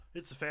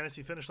It's the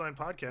Fantasy Finish Line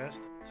podcast.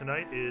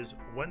 Tonight is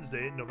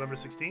Wednesday, November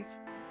 16th,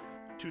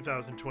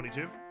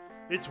 2022.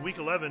 It's week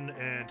 11,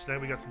 and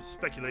tonight we got some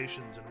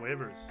speculations and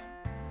waivers.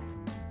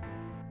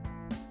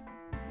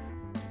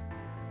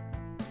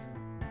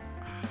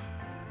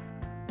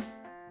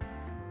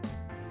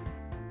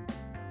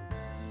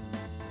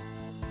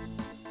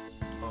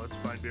 Oh, that's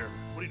fine beer.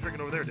 What are you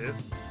drinking over there, Dave?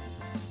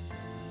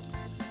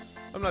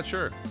 I'm not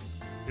sure.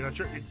 You're not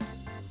sure? It's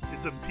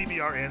a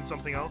PBR and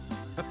something else?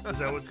 Is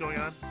that what's going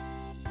on?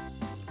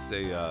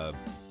 It's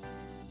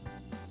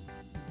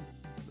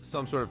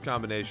some sort of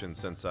combination.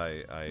 Since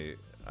I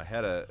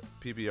had a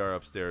PBR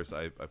upstairs,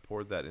 I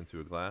poured that into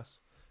a glass,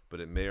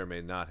 but it may or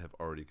may not have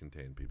already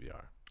contained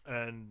PBR.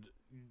 And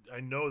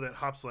I know that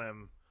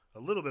a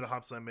little bit of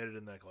Hop Slam made it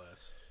in that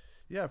glass.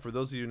 Yeah, for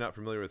those of you not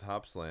familiar with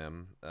Hop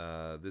Slam,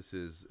 this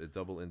is a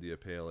double India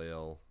Pale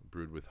Ale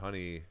brewed with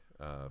honey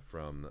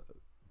from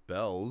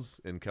Bell's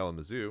in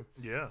Kalamazoo.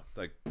 Yeah.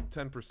 Like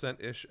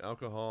 10%-ish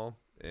alcohol.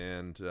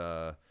 And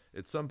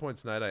at some point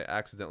tonight, I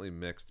accidentally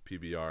mixed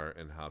PBR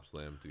and Hop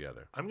Slam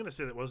together. I'm going to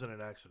say that wasn't an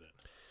accident.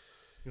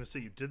 I'm going to say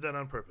you did that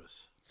on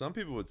purpose. Some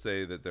people would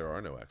say that there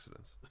are no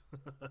accidents.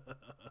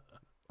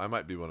 I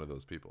might be one of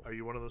those people. Are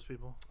you one of those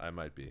people? I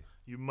might be.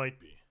 You might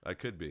be. I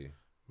could be.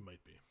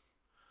 Might be.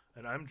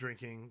 And I'm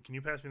drinking. Can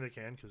you pass me the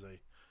can? Because I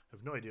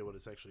have no idea what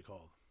it's actually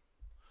called.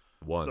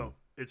 One. So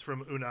it's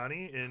from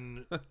Unani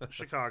in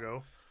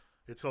Chicago.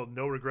 It's called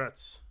No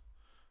Regrets.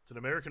 It's an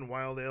American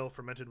wild ale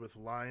fermented with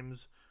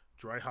limes,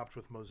 dry hopped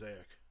with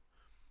mosaic.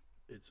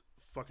 It's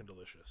fucking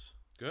delicious.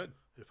 Good.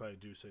 If I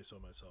do say so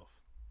myself.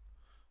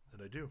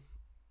 And I do.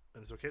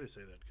 And it's okay to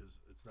say that because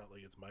it's not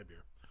like it's my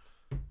beer.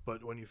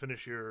 But when you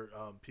finish your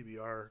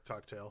PBR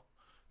cocktail,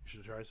 you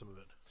should try some of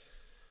it.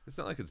 It's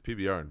not like it's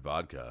PBR and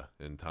vodka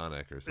and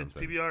tonic or something. It's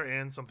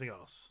PBR and something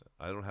else.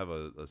 I don't have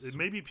It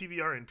may be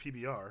PBR and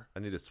PBR. I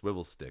need a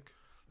swivel stick.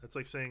 That's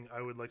like saying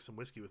I would like some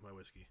whiskey with my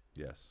whiskey.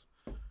 Yes.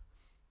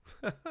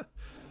 And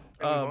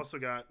we've also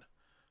got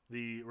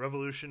the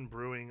Revolution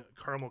Brewing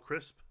Caramel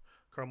Crisp,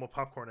 Caramel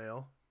Popcorn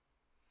Ale.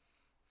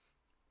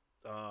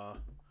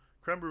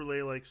 Creme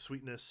brulee-like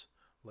sweetness,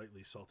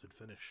 lightly salted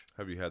finish.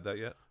 Have you had that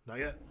yet? Not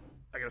yet.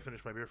 I got to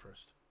finish my beer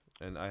first.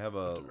 And I have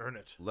to earn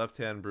it. Left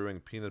Hand Brewing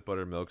Peanut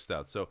Butter Milk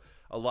Stout. So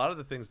a lot of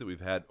the things that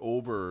we've had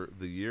over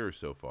the year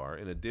so far,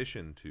 in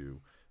addition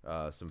to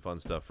some fun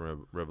stuff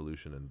from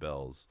Revolution and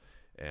Bell's.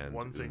 And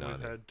one thing Unani.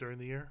 we've had during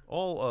the year?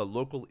 All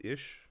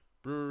local-ish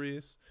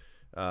breweries,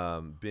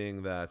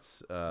 being that...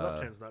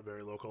 Left Hand's not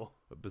very local.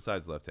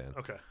 Besides Left Hand.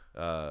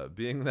 Okay.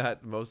 Being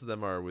that most of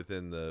them are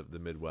within the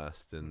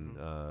Midwest and,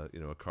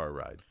 a car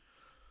ride.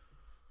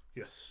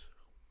 Yes.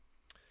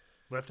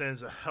 Left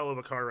Hand's a hell of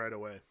a car ride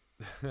away.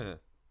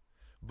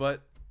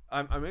 But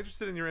I'm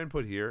interested in your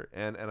input here,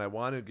 and I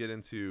want to get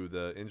into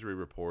the injury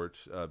report,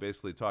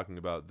 basically talking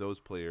about those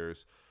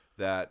players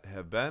that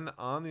have been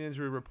on the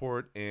injury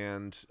report,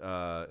 and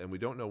we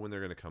don't know when they're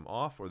going to come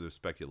off, or there's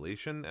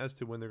speculation as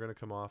to when they're going to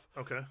come off.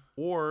 Okay.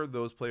 Or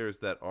those players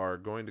that are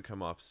going to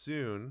come off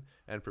soon,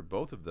 and for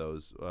both of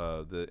those,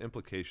 the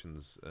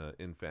implications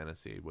in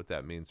fantasy, what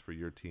that means for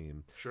your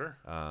team. Sure.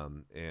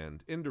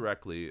 And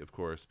indirectly, of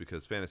course,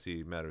 because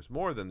fantasy matters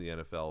more than the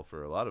NFL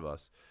for a lot of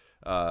us,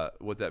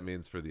 what that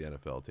means for the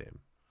NFL team.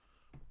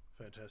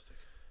 Fantastic.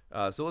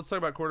 So let's talk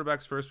about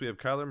quarterbacks first. We have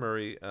Kyler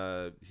Murray.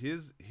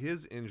 His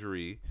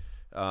injury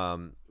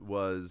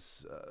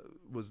was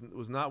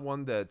not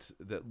one that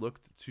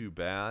looked too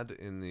bad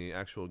in the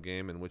actual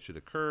game in which it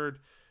occurred.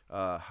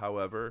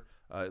 However,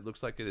 it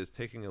looks like it is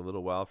taking a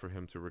little while for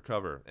him to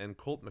recover. And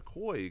Colt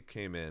McCoy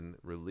came in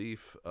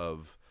relief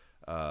of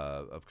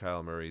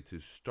Kyler Murray to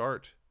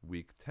start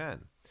Week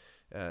 10.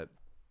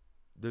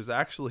 There's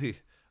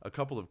actually a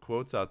couple of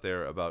quotes out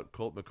there about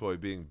Colt McCoy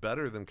being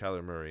better than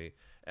Kyler Murray,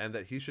 and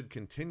that he should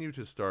continue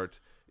to start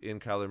in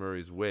Kyler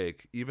Murray's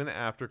wake even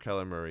after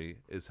Kyler Murray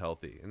is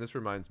healthy. And this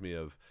reminds me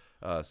of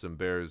some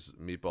Bears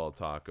meatball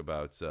talk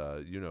about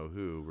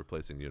you-know-who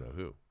replacing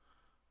you-know-who.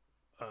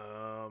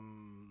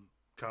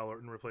 Kyle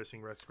Orton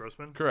replacing Rex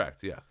Grossman?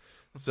 Correct, yeah.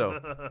 So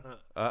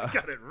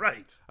got it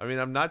right. I mean,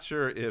 I'm not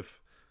sure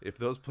if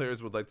those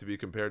players would like to be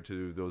compared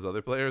to those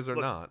other players or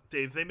not.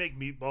 Dave, they make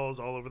meatballs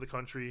all over the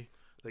country.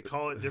 They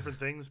call it different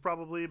things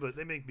probably, but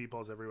they make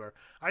meatballs everywhere.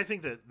 I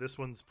think that this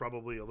one's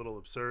probably a little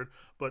absurd,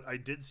 but I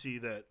did see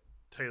that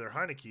Taylor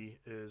Heineke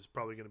is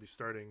probably going to be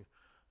starting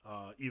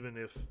even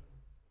if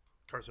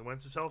Carson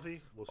Wentz is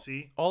healthy. We'll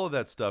see. All of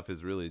that stuff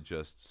is really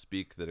just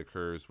speak that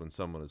occurs when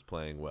someone is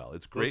playing well.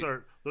 It's great.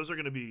 Those are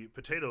going to be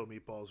potato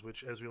meatballs,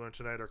 which, as we learned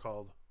tonight, are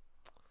called...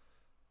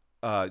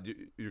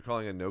 You're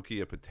calling a gnocchi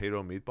a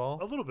potato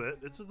meatball? A little bit.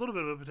 It's a little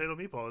bit of a potato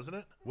meatball, isn't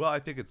it? Well, I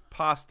think it's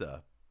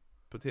pasta.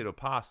 Potato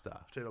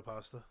pasta. Potato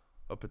pasta.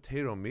 A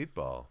potato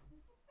meatball.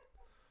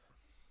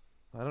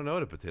 I don't know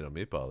what a potato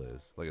meatball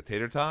is. Like a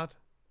tater tot?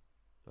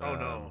 Oh,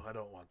 no. I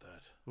don't want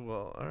that.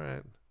 Well, all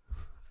right.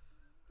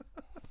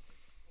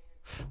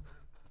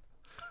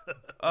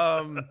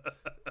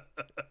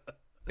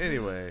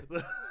 Anyway.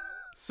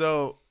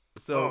 So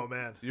So oh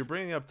man, you're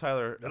bringing up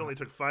Tyler. it only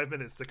took 5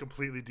 minutes to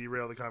completely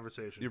derail the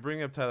conversation. You're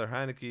bringing up Tyler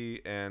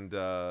Heineke, and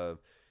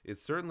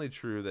it's certainly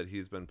true that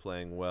he's been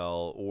playing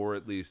well, or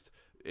at least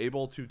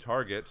able to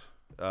target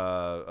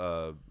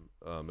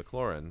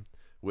McLaurin,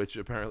 which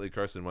apparently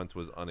Carson Wentz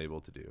was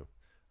unable to do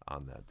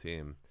on that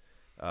team.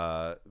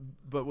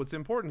 But what's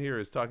important here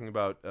is talking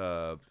about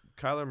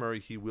Kyler Murray.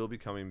 He will be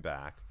coming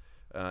back.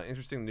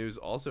 Interesting news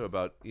also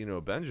about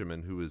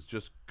Benjamin, who was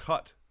just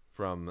cut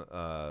from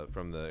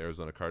the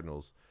Arizona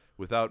Cardinals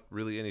without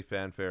really any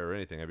fanfare or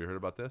anything. Have you heard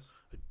about this?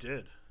 I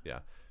did. Yeah.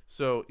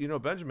 So,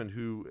 Benjamin,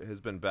 who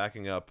has been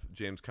backing up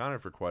James Conner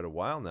for quite a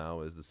while now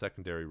as the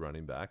secondary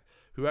running back,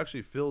 who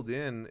actually filled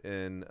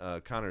in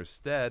Conner's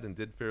stead and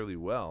did fairly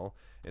well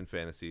in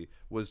fantasy,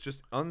 was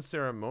just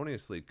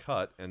unceremoniously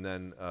cut and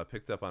then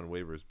picked up on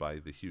waivers by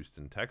the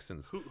Houston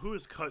Texans. Who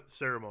is cut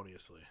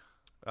ceremoniously?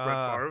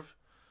 Brett Favre?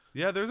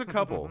 Yeah, there's a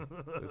couple.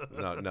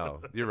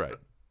 No, you're right.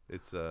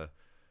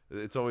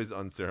 It's always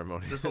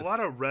unceremonious. There's a lot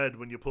of red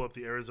when you pull up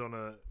the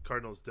Arizona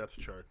Cardinals depth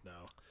chart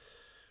now.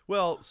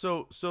 Well,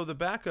 so the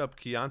backup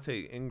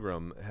Keontae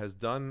Ingram has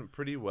done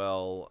pretty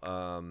well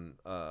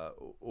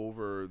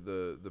over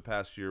the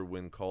past year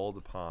when called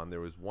upon. There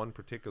was one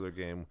particular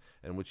game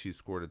in which he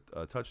scored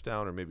a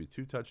touchdown or maybe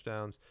 2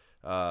 touchdowns.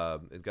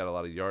 It got a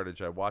lot of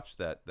yardage. I watched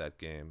that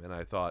game, and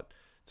I thought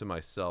to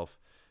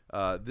myself,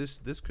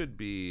 this could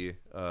be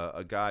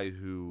a guy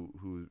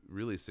who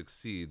really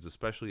succeeds,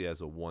 especially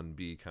as a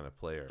 1B kind of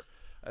player.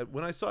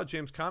 When I saw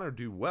James Conner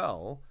do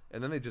well,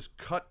 and then they just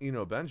cut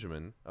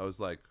Benjamin, I was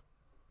like,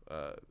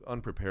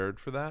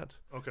 unprepared for that.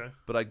 Okay.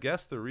 But I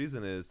guess the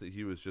reason is that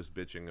he was just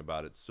bitching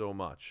about it so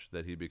much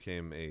that he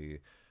became a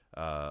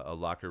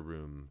locker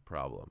room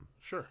problem.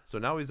 Sure. So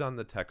now he's on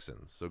the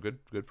Texans. So good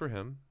for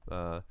him.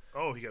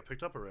 He got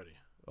picked up already.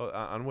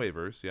 On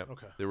waivers, yeah.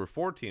 Okay. There were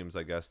 4 teams,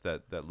 I guess,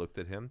 that looked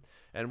at him.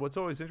 And what's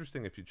always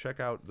interesting, if you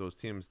check out those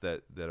teams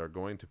that are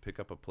going to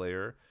pick up a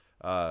player,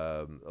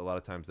 a lot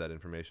of times that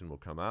information will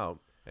come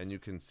out, and you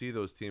can see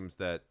those teams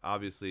that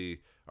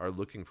obviously are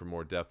looking for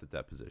more depth at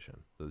that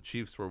position. So the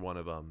Chiefs were one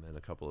of them, and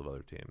a couple of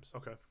other teams.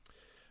 Okay.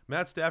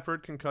 Matt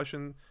Stafford,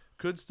 concussion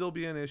could still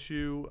be an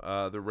issue.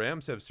 The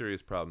Rams have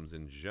serious problems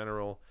in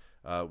general.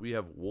 We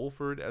have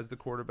Wolford as the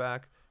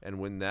quarterback, and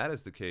when that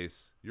is the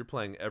case, you're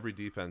playing every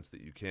defense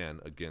that you can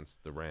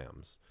against the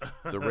Rams.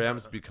 The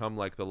Rams become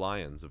like the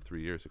Lions of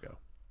 3 years ago.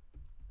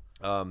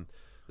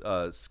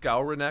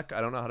 Skowronek,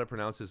 I don't know how to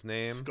pronounce his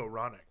name.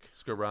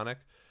 Skowronek.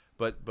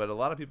 But a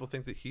lot of people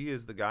think that he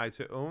is the guy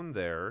to own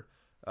there,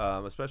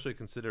 especially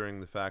considering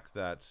the fact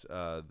that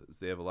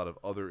they have a lot of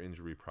other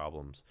injury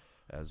problems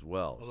as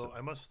well. Although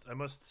I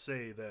must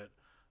say that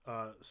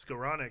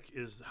Skowronek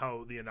is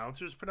how the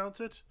announcers pronounce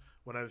it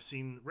when I've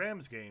seen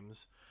Rams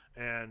games,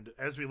 and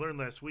as we learned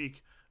last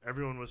week,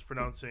 everyone was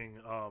pronouncing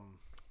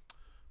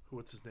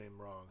what's his name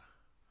wrong.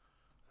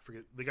 I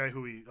forget the guy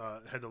who we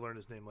had to learn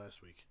his name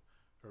last week,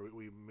 or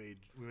we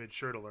made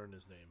sure to learn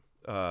his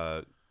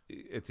name.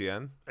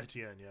 Etienne,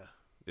 yeah.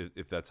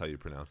 If that's how you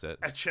pronounce it.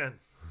 Etienne.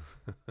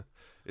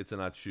 It's an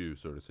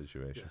Achu sort of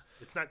situation. Yeah.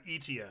 It's not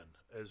Etienne,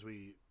 as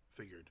we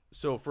figured.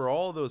 So for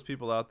all those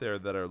people out there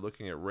that are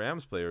looking at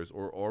Rams players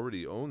or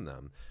already own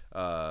them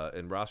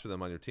and roster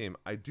them on your team,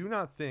 I do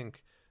not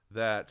think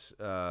that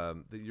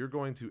you're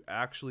going to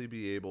actually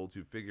be able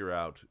to figure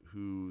out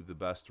who the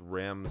best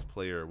Rams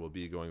player will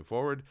be going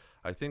forward.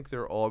 I think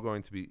they're all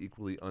going to be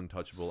equally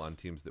untouchable on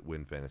teams that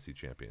win fantasy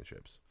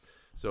championships.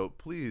 So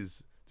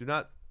please do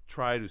not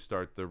try to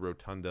start the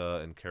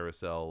rotunda and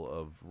carousel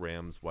of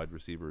Rams wide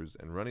receivers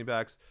and running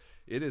backs.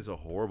 It is a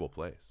horrible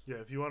place. Yeah,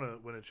 if you want to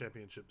win a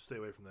championship, stay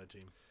away from that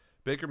team.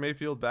 Baker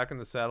Mayfield back in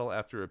the saddle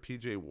after a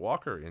P.J.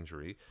 Walker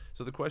injury.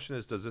 So the question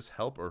is, does this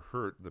help or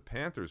hurt the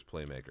Panthers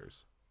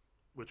playmakers?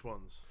 Which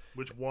ones?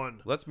 Which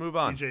one? Let's move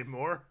on. DJ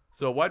Moore?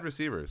 So wide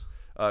receivers.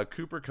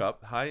 Cooper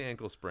Kupp, high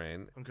ankle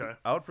sprain. Okay.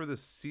 Out for the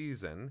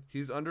season.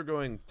 He's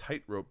undergoing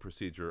tightrope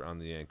procedure on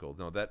the ankle.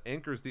 Now, that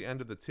anchors the end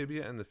of the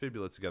tibia and the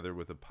fibula together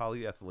with a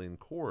polyethylene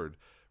cord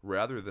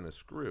rather than a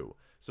screw.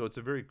 So it's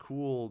a very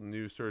cool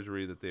new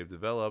surgery that they've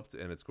developed,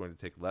 and it's going to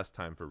take less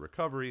time for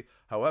recovery.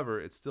 However,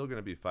 it's still going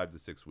to be 5 to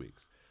 6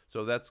 weeks.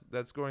 So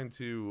that's going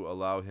to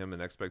allow him an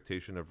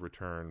expectation of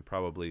return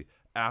probably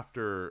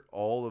after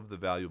all of the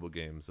valuable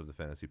games of the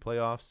fantasy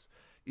playoffs.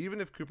 Even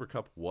if Cooper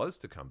Kupp was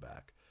to come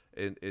back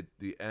at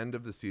the end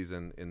of the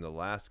season in the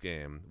last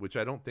game, which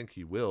I don't think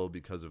he will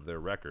because of their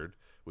record,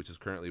 which is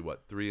currently,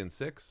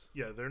 3-6?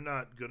 Yeah, they're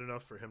not good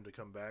enough for him to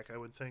come back, I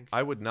would think.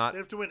 I would not. They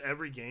have to win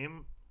every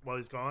game while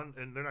he's gone,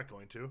 and they're not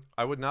going to.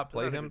 I would not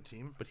play him,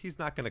 team. But he's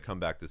not going to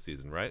come back this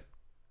season, right?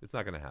 It's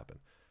not going to happen.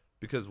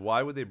 Because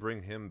why would they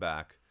bring him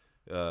back,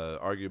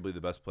 arguably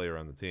the best player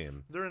on the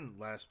team? They're in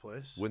last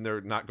place. When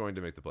they're not going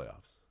to make the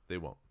playoffs. They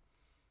won't.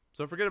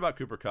 So forget about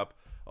Cooper Kupp.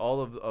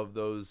 All of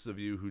those of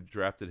you who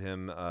drafted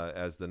him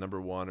as the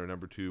number 1 or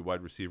number 2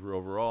 wide receiver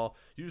overall,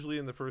 usually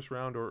in the first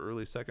round or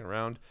early second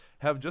round,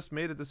 have just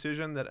made a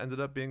decision that ended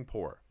up being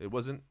poor. It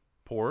wasn't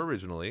poor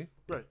originally.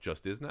 Right. It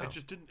just is now.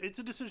 It's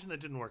a decision that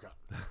didn't work out.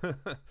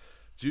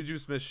 Juju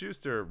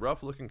Smith-Schuster,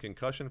 rough-looking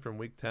concussion from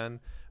Week 10.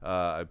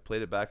 I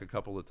played it back a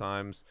couple of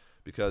times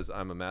because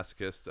I'm a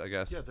masochist, I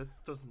guess. Yeah,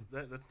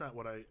 that's not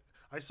what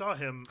I saw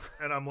him,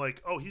 and I'm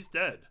like, oh, he's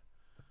dead.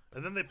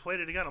 And then they played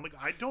it again. I'm like,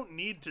 I don't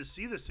need to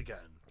see this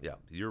again. Yeah,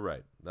 you're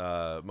right.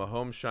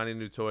 Mahomes' shiny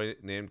new toy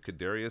named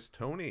Kadarius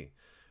Toney,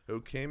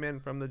 who came in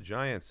from the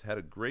Giants, had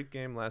a great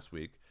game last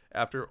week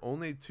after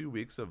only 2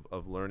 weeks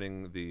of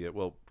learning the,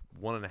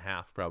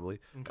 1.5 probably,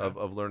 Okay.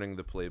 of learning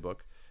the playbook.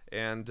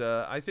 And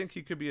I think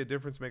he could be a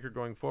difference maker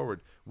going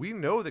forward. We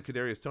know that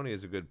Kadarius Toney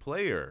is a good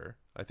player.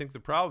 I think the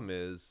problem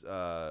is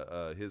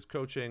his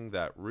coaching,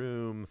 that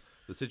room,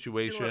 the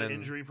situation. A lot of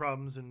injury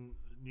problems in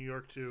New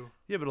York too.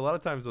 Yeah, but a lot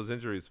of times those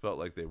injuries felt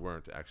like they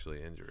weren't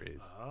actually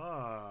injuries.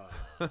 Ah.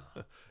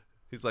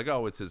 He's like,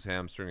 oh, it's his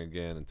hamstring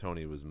again, and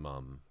Toney was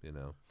mum,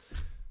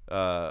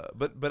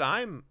 But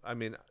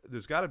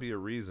there's got to be a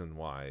reason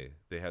why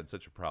they had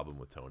such a problem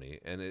with Toney,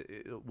 and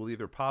it will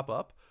either pop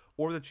up,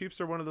 or the Chiefs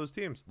are one of those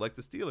teams like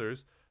the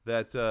Steelers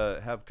that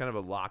have kind of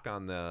a lock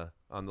on the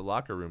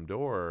locker room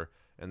door,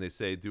 and they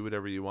say, do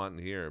whatever you want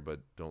in here, but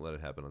don't let it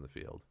happen on the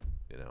field.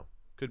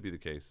 Could be the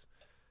case.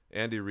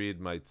 Andy Reid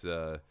might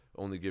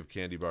only give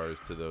candy bars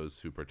to those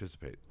who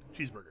participate.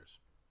 Cheeseburgers.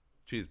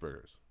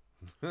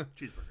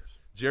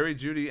 Jerry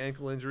Jeudy,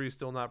 ankle injury,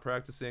 still not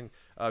practicing.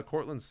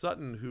 Cortland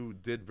Sutton, who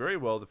did very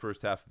well the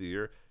first half of the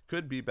year,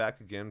 could be back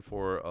again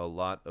for a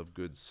lot of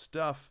good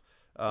stuff.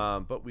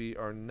 But we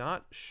are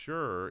not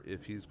sure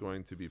if he's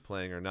going to be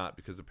playing or not,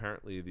 because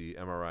apparently the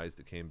MRIs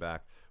that came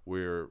back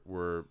were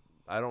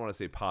I don't want to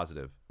say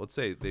positive. Let's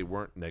say they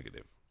weren't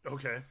negative.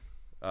 Okay.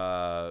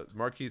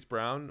 Marquise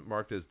Brown,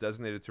 marked as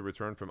designated to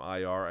return from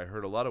IR. I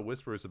heard a lot of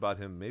whispers about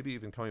him maybe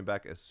even coming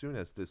back as soon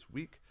as this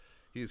week.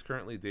 He's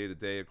currently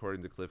day-to-day,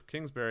 according to Cliff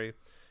Kingsbury.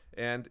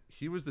 And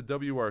he was the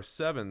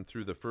WR7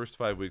 through the first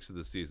 5 weeks of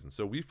the season.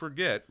 So we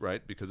forget,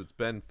 right, because it's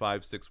been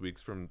 5-6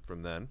 weeks from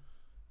then.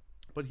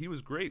 But he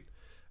was great.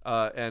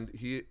 And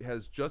he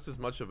has just as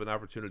much of an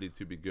opportunity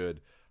to be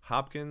good.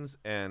 Hopkins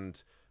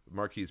and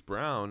Marquise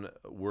Brown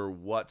were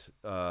what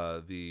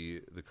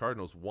the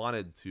Cardinals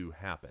wanted to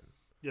happen.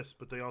 Yes,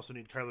 but they also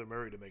need Kyler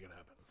Murray to make it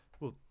happen.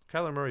 Well,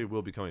 Kyler Murray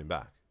will be coming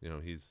back.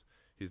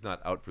 He's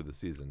not out for the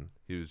season.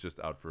 He was just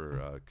out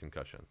for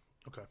concussion.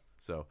 Okay.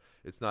 So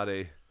it's not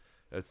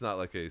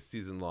like a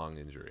season-long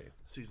injury.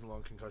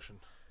 Season-long concussion.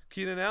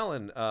 Keenan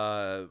Allen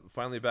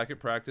finally back at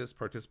practice,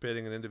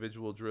 participating in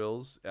individual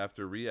drills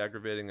after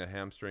re-aggravating a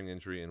hamstring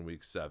injury in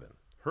Week 7.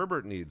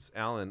 Herbert needs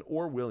Allen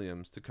or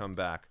Williams to come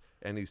back,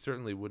 and he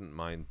certainly wouldn't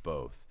mind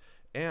both.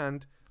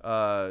 And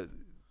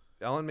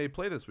Allen may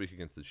play this week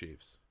against the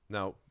Chiefs.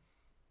 Now,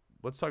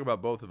 let's talk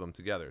about both of them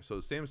together. So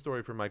same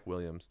story for Mike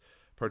Williams,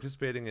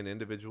 participating in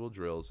individual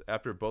drills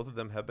after both of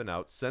them have been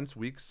out since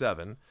Week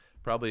 7,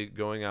 probably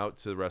going out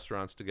to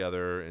restaurants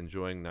together,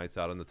 enjoying nights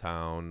out in the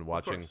town,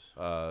 watching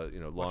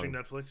long watching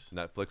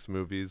Netflix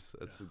movies.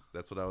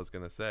 That's what I was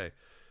going to say.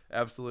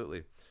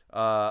 Absolutely.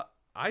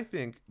 I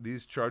think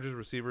these Chargers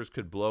receivers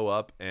could blow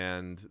up,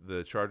 and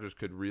the Chargers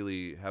could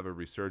really have a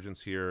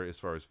resurgence here as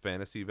far as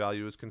fantasy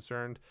value is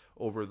concerned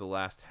over the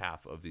last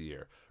half of the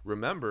year.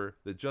 Remember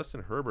that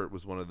Justin Herbert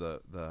was one of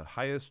the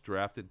highest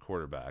drafted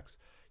quarterbacks.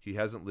 He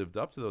hasn't lived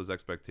up to those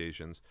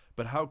expectations,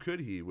 but how could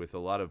he with a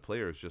lot of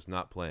players just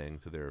not playing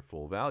to their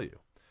full value?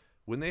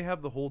 When they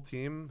have the whole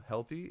team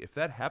healthy, if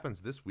that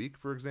happens this week,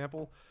 for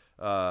example,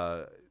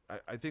 I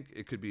think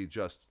it could be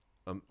just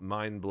a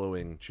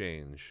mind-blowing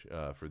change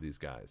for these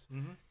guys.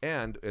 Mm-hmm.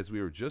 And as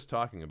we were just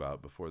talking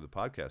about before the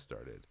podcast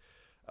started,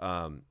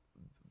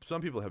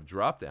 some people have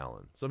dropped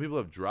Allen. Some people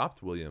have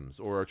dropped Williams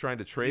or are trying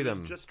to trade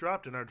him. Just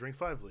dropped in our Drink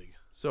 5 league.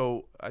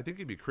 So I think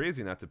it'd be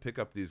crazy not to pick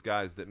up these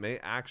guys that may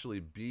actually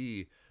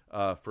be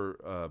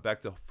for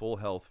back to full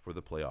health for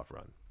the playoff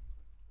run.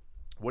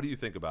 What do you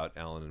think about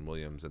Allen and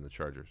Williams and the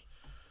Chargers?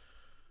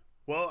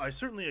 Well, I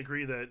certainly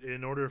agree that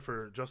in order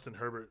for Justin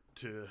Herbert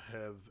to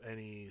have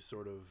any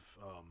sort of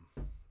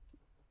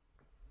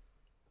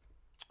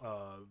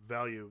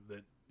value,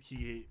 that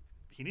he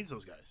needs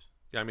those guys.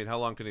 Yeah, I mean, how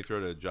long can he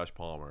throw to Josh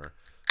Palmer?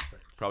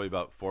 Right. Probably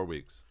about 4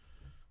 weeks.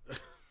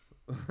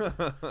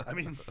 I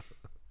mean,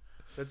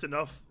 that's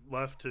enough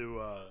left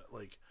to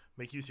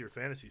make use of your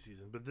fantasy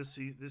season. But this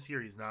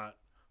year he's not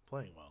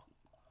playing well,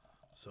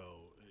 so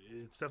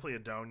it's definitely a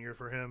down year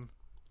for him.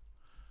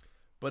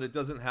 But it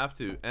doesn't have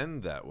to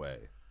end that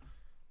way.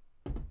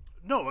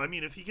 No, I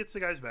mean, if he gets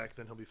the guys back,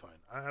 then he'll be fine.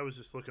 I was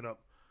just looking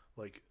up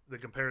the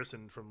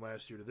comparison from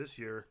last year to this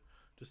year,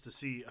 just to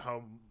see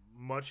how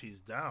much he's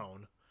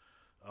down.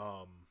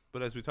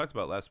 But as we talked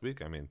about last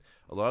week, I mean,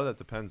 a lot of that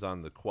depends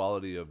on the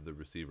quality of the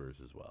receivers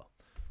as well.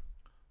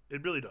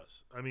 It really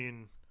does. I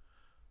mean,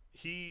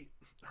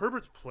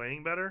 Herbert's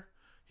playing better.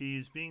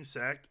 He's being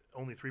sacked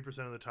only 3%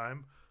 of the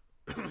time,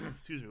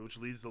 excuse me, which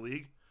leads the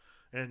league.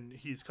 And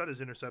he's cut his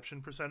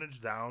interception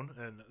percentage down,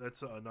 and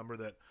that's a number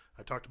that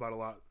I talked about a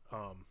lot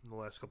in the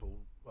last couple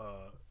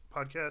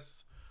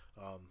podcasts.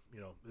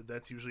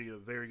 That's usually a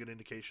very good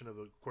indication of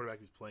a quarterback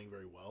who's playing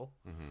very well.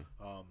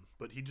 Mm-hmm.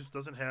 But he just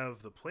doesn't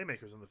have the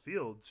playmakers on the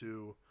field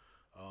to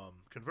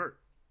convert.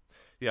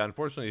 Yeah,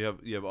 unfortunately,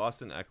 you have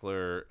Austin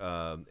Eckler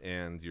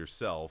and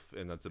yourself,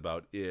 and that's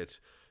about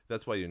it.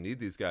 That's why you need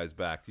these guys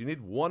back. You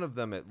need one of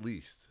them at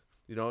least.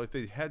 You know, if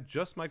they had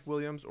just Mike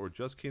Williams or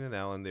just Keenan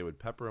Allen, they would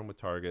pepper him with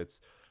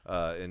targets,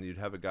 and you'd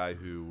have a guy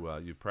who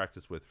you've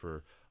practiced with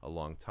for a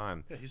long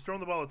time. Yeah, he's throwing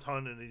the ball a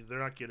ton, and they're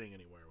not getting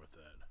anywhere with that.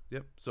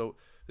 Yep. So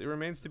it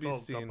remains to be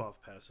seen. Dump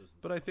off passes.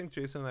 But I think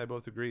Jason and I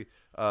both agree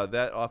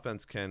that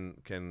offense can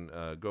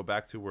go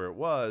back to where it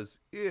was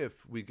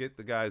if we get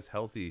the guys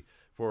healthy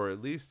for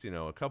at least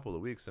a couple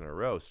of weeks in a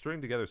row. String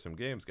together some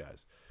games,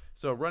 guys.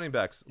 So running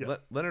backs,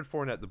 Leonard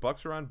Fournette. The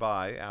Bucs are on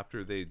bye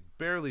after they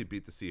barely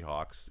beat the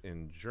Seahawks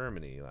in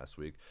Germany last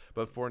week.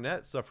 But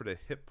Fournette suffered a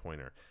hip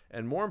pointer,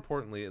 and more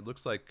importantly, it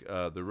looks like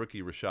the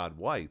rookie Rachaad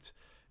White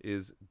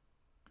is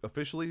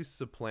officially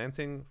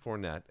supplanting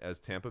Fournette as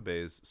Tampa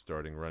Bay's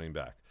starting running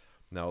back.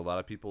 Now, a lot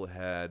of people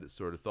had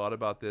sort of thought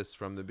about this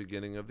from the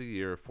beginning of the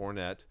year.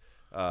 Fournette,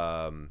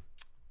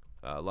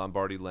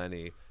 Lombardi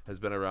Lenny, has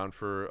been around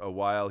for a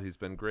while. He's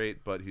been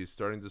great, but he's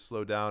starting to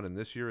slow down. And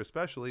this year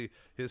especially,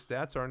 his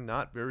stats are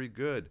not very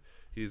good.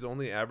 He's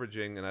only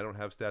averaging, and I don't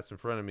have stats in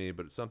front of me,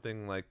 but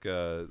something like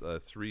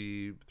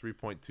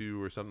 3.2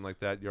 or something like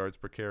that yards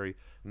per carry.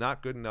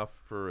 Not good enough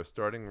for a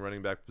starting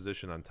running back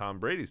position on Tom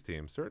Brady's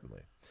team,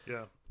 certainly.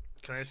 Yeah.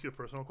 Can I ask you a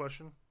personal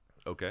question?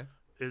 Okay.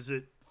 Is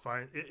it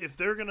fine if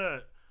they're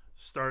gonna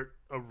start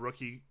a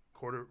rookie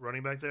quarter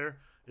running back there?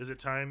 Is it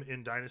time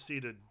in Dynasty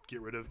to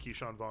get rid of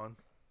Keyshawn Vaughn?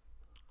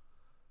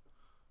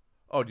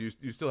 Oh, do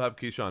you still have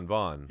Keyshawn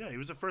Vaughn? Yeah, he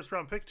was a first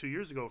round pick 2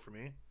 years ago for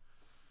me,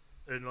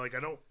 and I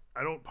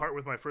don't part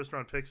with my first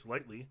round picks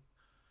lightly.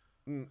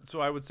 So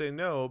I would say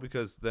no,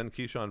 because then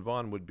Keyshawn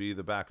Vaughn would be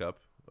the backup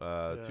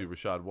to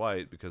Rachaad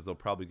White, because they'll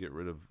probably get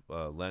rid of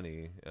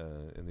Lenny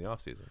in the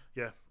offseason.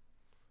 Yeah.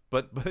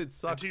 But it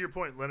sucks. And to your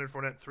point, Leonard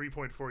Fournette,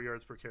 3.4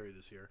 yards per carry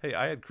this year. Hey,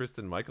 I had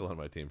Kristen Michael on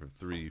my team for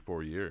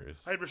 3-4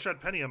 years. I had Rashad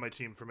Penny on my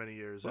team for many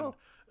years. Well,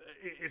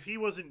 and if he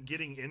wasn't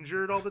getting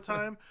injured all the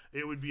time,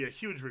 it would be a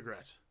huge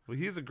regret. Well,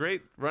 he's a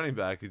great running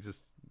back. He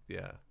just,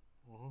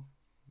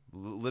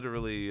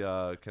 literally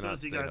cannot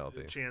stay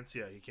healthy. A chance,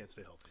 he can't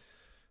stay healthy.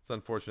 It's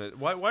unfortunate.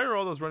 Why are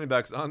all those running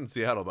backs on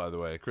Seattle, by the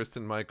way?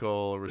 Kristen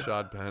Michael,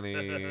 Rashad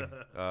Penny.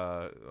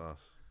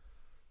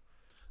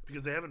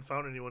 Because they haven't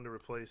found anyone to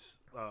replace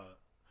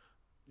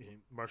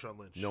Marshawn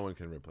Lynch. No one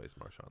can replace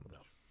Marshawn Lynch.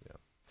 No.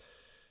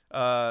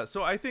 Yeah.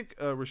 So I think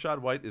Rachaad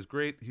White is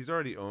great. He's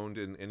already owned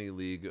in any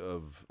league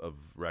of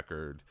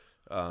record.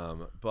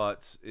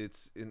 But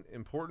it's an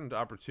important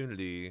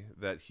opportunity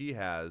that he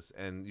has,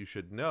 and you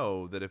should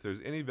know that if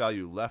there's any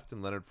value left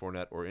in Leonard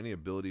Fournette or any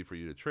ability for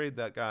you to trade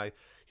that guy,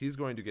 he's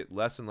going to get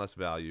less and less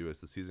value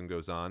as the season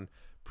goes on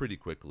pretty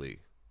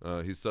quickly.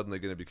 He's suddenly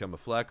going to become a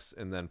flex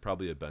and then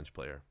probably a bench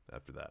player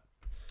after that.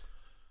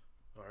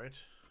 All right.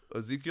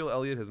 Ezekiel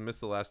Elliott has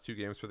missed the last 2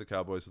 games for the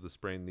Cowboys with a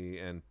sprained knee,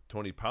 and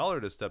Tony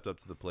Pollard has stepped up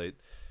to the plate.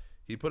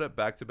 He put up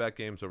back-to-back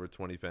games over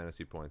 20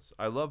 fantasy points.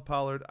 I love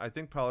Pollard. I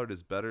think Pollard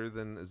is better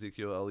than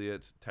Ezekiel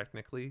Elliott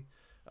technically,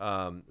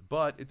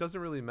 but it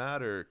doesn't really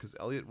matter because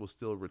Elliott will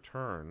still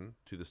return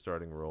to the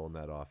starting role in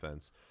that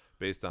offense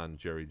based on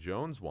Jerry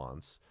Jones'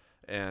 wants,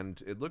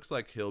 and it looks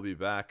like he'll be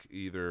back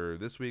either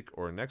this week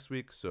or next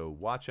week, so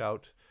watch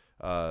out.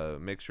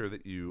 Make sure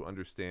that you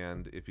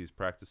understand if he's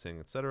practicing,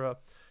 etc.,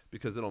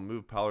 because it'll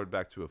move Pollard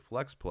back to a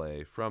flex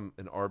play from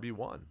an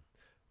RB1.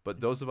 But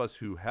those of us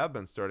who have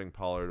been starting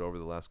Pollard over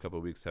the last couple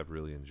of weeks have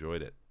really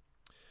enjoyed it.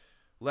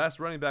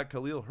 Last running back,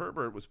 Khalil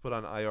Herbert, was put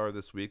on IR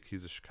this week.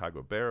 He's a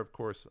Chicago Bear, of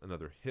course,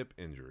 another hip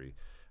injury,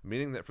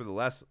 meaning that for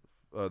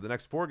the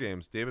next 4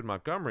 games, David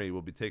Montgomery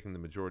will be taking the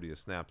majority of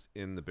snaps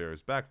in the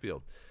Bears'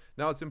 backfield.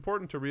 Now, it's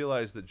important to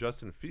realize that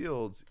Justin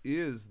Fields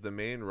is the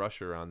main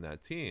rusher on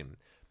that team,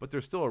 but they're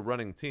still a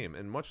running team,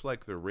 and much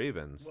like the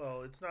Ravens.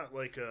 Well, it's not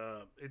like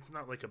a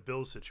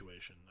Bills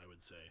situation, I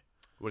would say.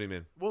 What do you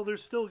mean? Well,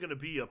 there's still going to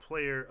be a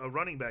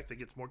running back that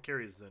gets more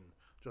carries than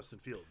Justin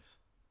Fields.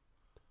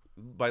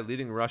 By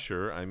leading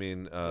rusher, I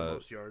mean the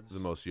most yards,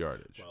 the most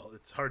yardage. Well,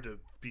 it's hard to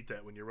beat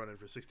that when you're running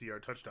for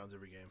 60-yard touchdowns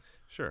every game.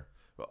 Sure.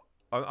 Well,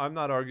 I'm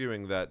not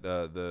arguing that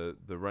the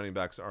running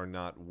backs are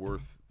not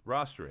worth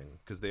rostering,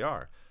 because they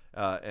are.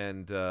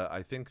 And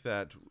I think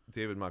that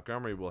David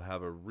Montgomery will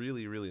have a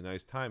really, really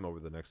nice time over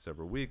the next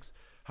several weeks.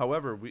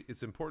 However,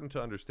 it's important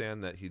to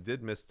understand that he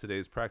did miss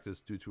today's practice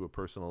due to a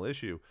personal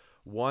issue,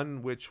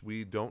 one which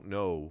we don't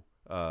know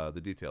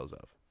the details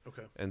of.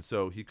 Okay. And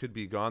so he could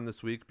be gone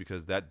this week,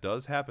 because that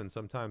does happen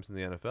sometimes in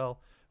the NFL,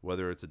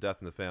 whether it's a death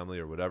in the family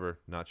or whatever,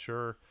 not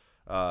sure.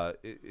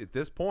 At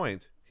this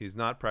point, he's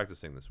not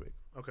practicing this week.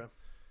 Okay.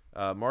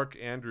 Mark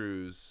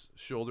Andrews,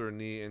 shoulder and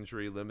knee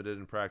injury, limited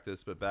in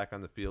practice, but back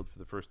on the field for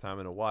the first time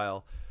in a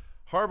while.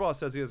 Harbaugh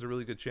says he has a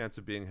really good chance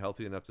of being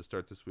healthy enough to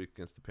start this week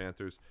against the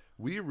Panthers.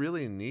 We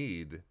really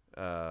need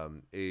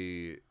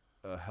a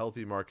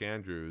healthy Mark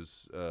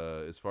Andrews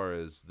as far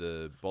as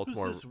the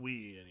Baltimore. Who's this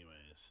we,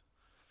 anyways?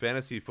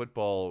 Fantasy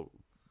football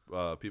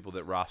people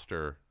that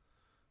roster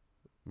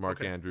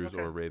Mark Andrews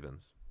or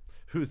Ravens.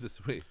 Who's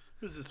this we?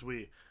 Who's this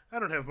we? I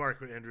don't have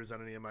Mark Andrews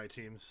on any of my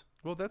teams.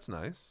 Well, that's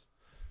nice.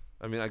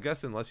 I mean, I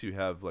guess unless you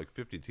have like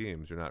 50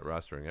 teams, you're not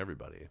rostering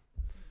everybody.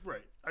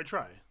 Right. I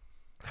try.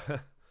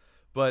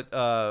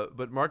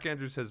 But Mark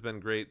Andrews has been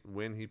great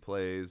when he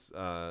plays.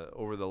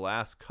 Over the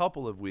last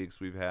couple of weeks,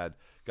 we've had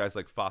guys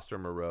like Foster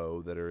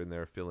Moreau that are in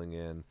there filling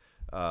in.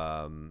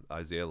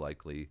 Isaiah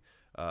Likely.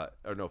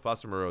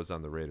 Foster Moreau's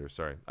on the Raiders.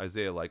 Sorry.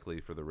 Isaiah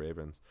Likely for the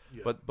Ravens.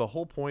 Yeah. But the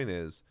whole point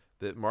is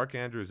that Mark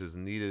Andrews is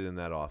needed in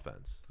that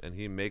offense. And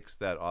he makes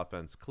that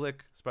offense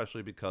click,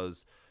 especially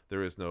because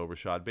there is no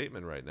Rashad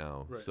Bateman right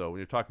now. Right. So when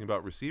you're talking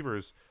about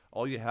receivers,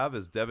 all you have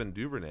is Devin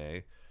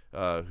Duvernay,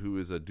 who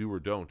is a do or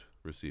don't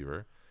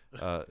receiver.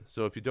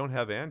 So if you don't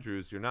have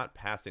Andrews, you're not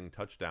passing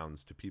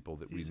touchdowns to people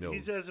that we know.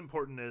 He's as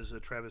important as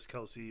a Travis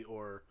Kelce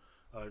or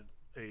a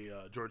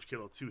George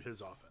Kittle to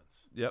his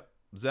offense. Yep.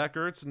 Zach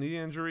Ertz, knee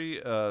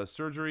injury,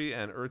 surgery,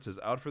 and Ertz is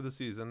out for the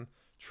season.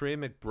 Trey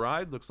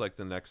McBride looks like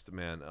the next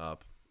man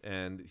up,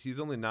 and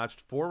he's only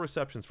notched 4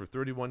 receptions for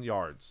 31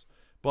 yards.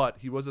 But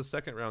he was a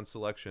second-round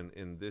selection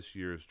in this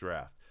year's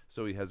draft.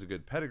 So he has a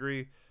good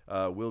pedigree,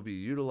 will be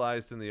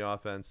utilized in the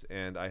offense,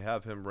 and I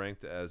have him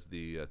ranked as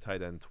the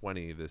tight end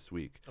 20 this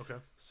week. Okay.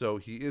 So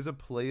he is a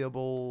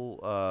playable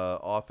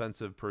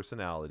offensive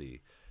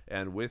personality.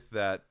 And with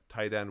that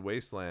tight end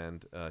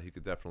wasteland, he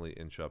could definitely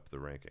inch up the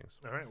rankings.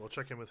 All right, we'll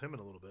check in with him in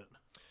a little bit.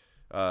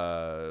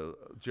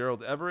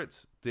 Gerald Everett,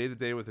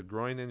 day-to-day with a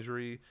groin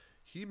injury.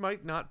 He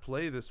might not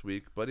play this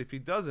week, but if he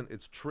doesn't,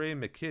 it's Trey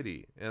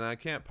McKitty, and I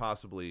can't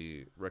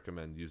possibly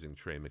recommend using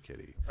Trey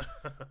McKitty.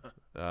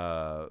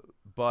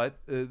 But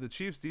the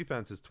Chiefs'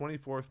 defense is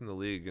 24th in the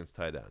league against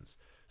tight ends.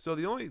 So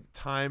the only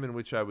time in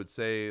which I would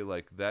say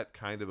like that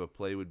kind of a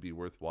play would be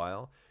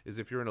worthwhile is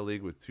if you're in a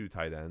league with 2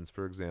 tight ends,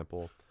 for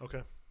example.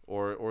 Okay.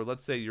 Or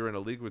let's say you're in a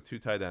league with 2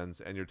 tight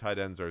ends, and your tight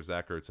ends are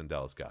Zach Ertz and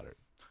Dallas Goedert.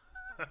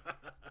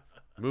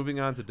 Moving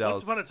on to Dallas.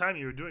 Once upon a time,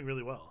 you were doing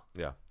really well.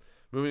 Yeah.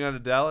 Moving on to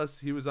Dallas,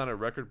 he was on a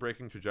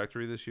record-breaking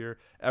trajectory this year.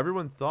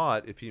 Everyone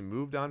thought if he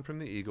moved on from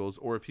the Eagles,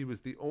 or if he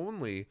was the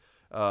only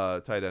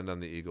tight end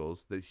on the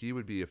Eagles, that he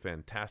would be a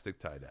fantastic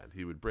tight end.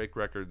 He would break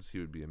records. He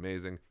would be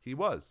amazing. He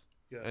was.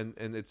 Yeah.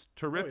 And it's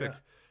terrific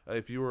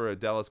if you were a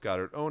Dallas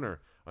Goedert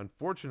owner.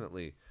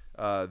 Unfortunately,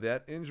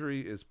 that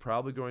injury is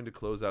probably going to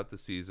close out the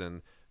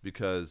season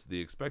because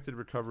the expected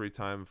recovery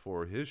time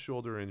for his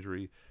shoulder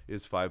injury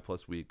is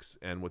 5+ weeks.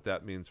 And what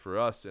that means for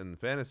us in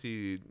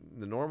fantasy,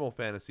 the normal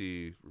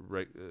fantasy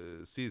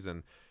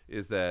season,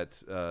 is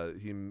that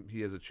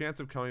he has a chance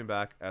of coming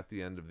back at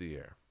the end of the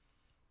year.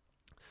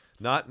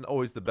 Not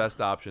always the best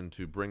option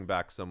to bring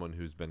back someone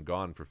who's been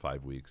gone for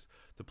 5 weeks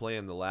to play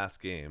in the last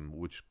game,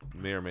 which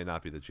may or may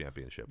not be the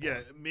championship.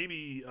 Yeah,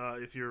 maybe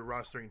if you're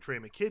rostering Trey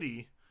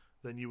McKitty,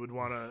 then you would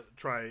want to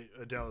try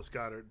a Dallas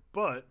Goedert,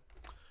 but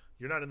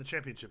you're not in the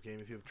championship game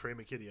if you have Trey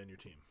McKitty on your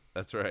team.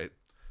 That's right.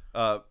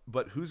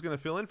 But who's going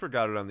to fill in for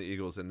Goddard on the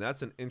Eagles? And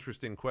that's an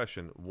interesting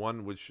question,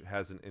 one which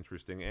has an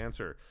interesting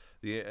answer.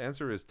 The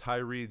answer is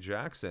Tyree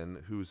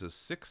Jackson, who's a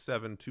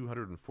 6'7",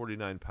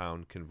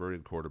 249-pound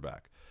converted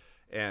quarterback.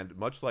 And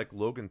much like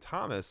Logan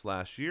Thomas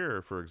last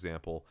year, for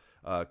example,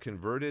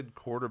 converted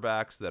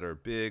quarterbacks that are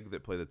big,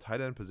 that play the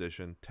tight end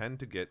position, tend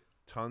to get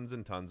tons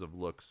and tons of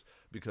looks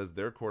because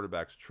their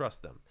quarterbacks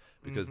trust them,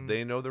 because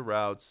they know the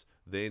routes,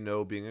 they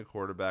know being a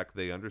quarterback,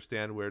 they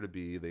understand where to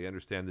be, they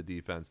understand the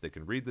defense, they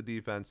can read the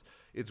defense.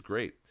 It's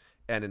great.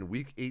 And in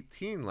week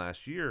 18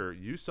 last year,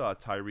 you saw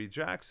Tyree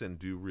Jackson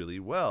do really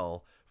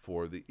well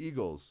for the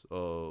Eagles.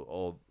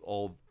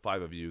 All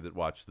 5 of you that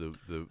watched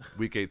the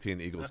week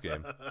 18 Eagles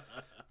game.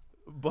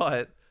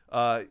 But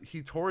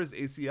he tore his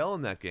ACL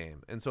in that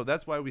game, and so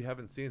that's why we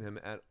haven't seen him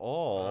at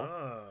all.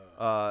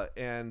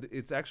 And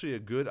it's actually a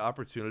good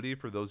opportunity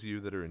for those of you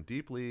that are in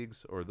deep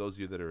leagues, or those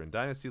of you that are in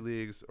dynasty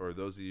leagues, or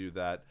those of you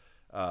that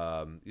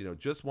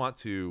just want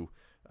to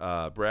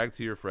brag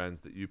to your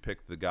friends that you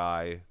picked the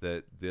guy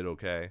that did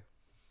okay.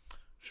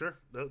 Sure,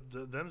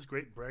 them's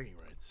great bragging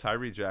rights.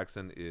 Tyree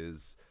Jackson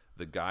is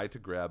the guy to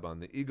grab on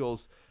the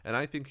Eagles, and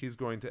I think he's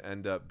going to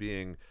end up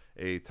being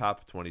a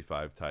top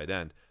 25 tight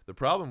end. The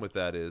problem with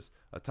that is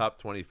a top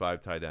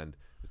 25 tight end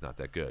is not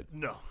that good.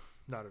 No,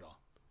 not at all.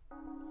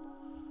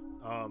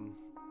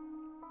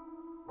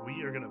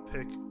 We are going to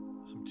pick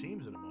some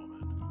teams in a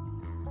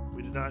moment.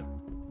 We did not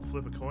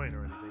flip a coin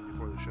or anything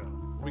before the show.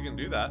 We can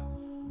do that.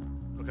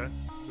 Okay.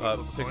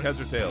 Pick heads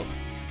or tails?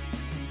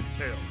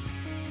 Tails.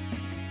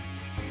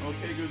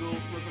 Okay, Google,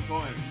 flip a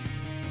coin.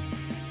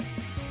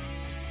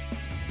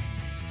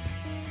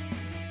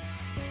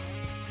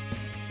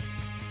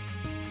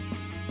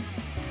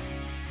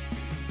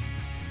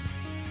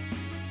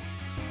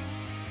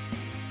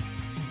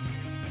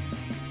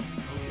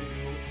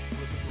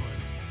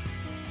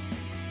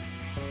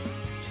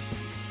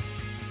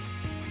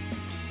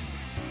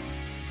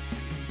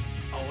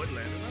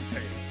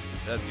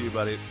 That's you,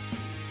 buddy.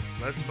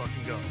 Let's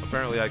fucking go.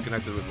 Apparently, I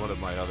connected with one of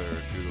my other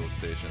Google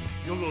stations.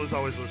 Google is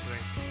always listening.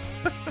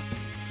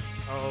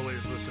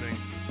 Always listening.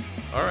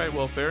 All right,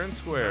 well, fair and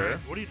square.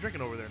 Right, what are you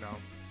drinking over there now?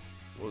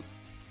 Well,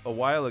 a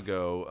while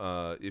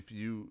ago, if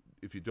you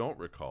don't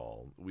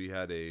recall, we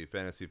had a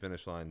Fantasy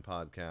Finish Line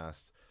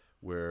podcast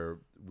where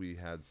we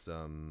had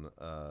some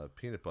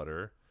peanut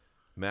butter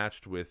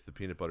matched with the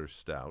peanut butter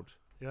stout.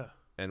 Yeah.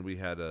 And we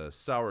had a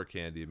sour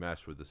candy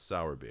matched with the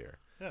sour beer.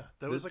 Yeah,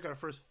 that was like our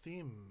first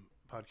theme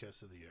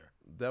podcast of the year.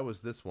 That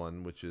was this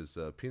one, which is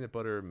peanut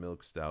butter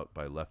milk stout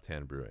by Left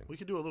Hand Brewing. We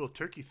could do a little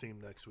turkey theme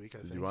next week, I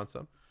think. Do you want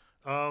some?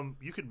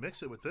 You could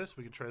mix it with this.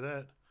 We could try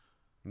that.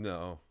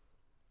 No.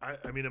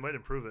 I mean, it might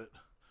improve it.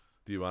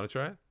 Do you want to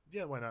try it?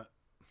 Yeah, why not?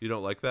 You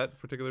don't like that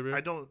particular beer?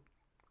 I don't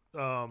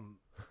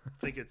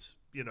think it's,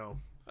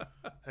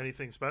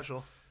 anything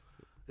special.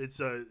 It's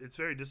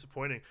very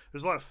disappointing.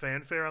 There's a lot of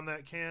fanfare on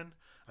that can.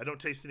 I don't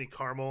taste any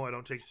caramel. I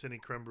don't taste any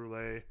creme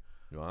brulee.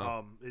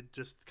 Wow. It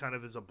just kind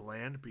of is a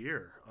bland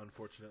beer,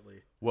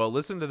 unfortunately. Well,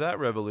 listen to that,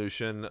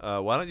 Revolution.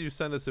 Why don't you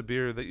send us a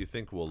beer that you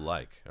think we'll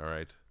like, all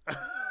right?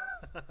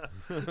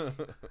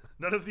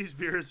 None of these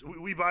beers,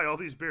 we buy all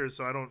these beers,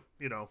 so I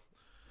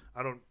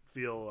don't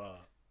feel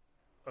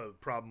a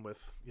problem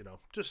with,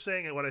 just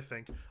saying what I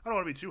think. I don't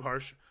want to be too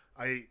harsh.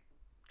 I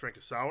drank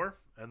a sour,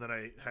 and then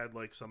I had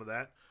like some of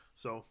that.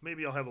 So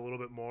maybe I'll have a little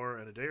bit more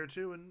in a day or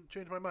two and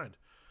change my mind.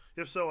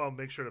 If so, I'll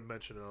make sure to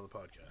mention it on the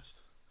podcast.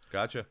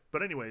 Gotcha.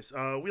 But anyways,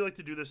 we like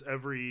to do this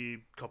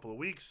every couple of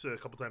weeks, a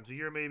couple times a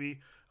year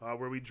maybe,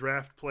 where we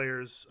draft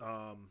players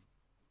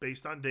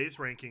based on Dave's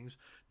rankings.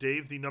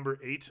 Dave, the number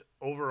 8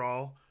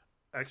 overall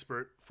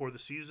expert for the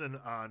season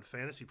on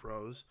Fantasy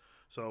Pros.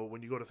 So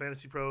when you go to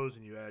Fantasy Pros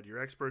and you add your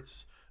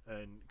experts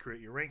and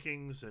create your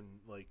rankings and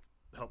like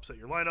help set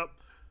your lineup,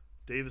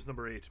 Dave is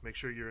number 8. Make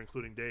sure you're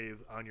including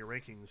Dave on your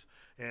rankings.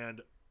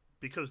 And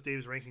because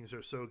Dave's rankings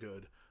are so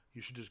good,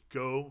 you should just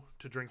go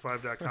to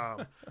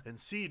drink5.com and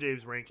see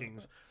Dave's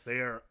rankings. They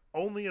are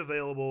only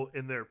available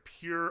in their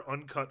pure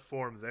uncut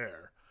form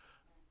there.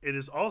 It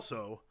is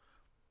also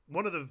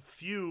one of the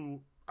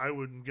few, I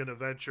would going to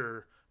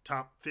venture,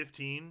 top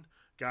 15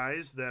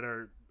 guys that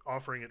are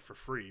offering it for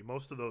free.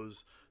 Most of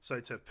those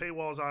sites have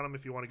paywalls on them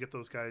if you want to get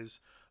those guys.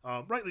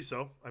 Rightly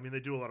so. I mean,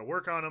 they do a lot of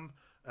work on them,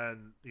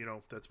 and,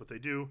 that's what they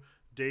do.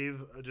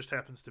 Dave just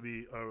happens to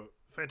be a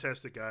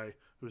fantastic guy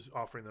who's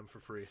offering them for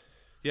free.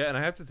 Yeah, and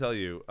I have to tell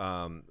you,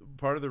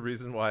 part of the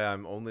reason why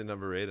I'm only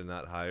number 8 and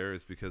not higher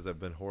is because I've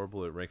been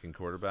horrible at ranking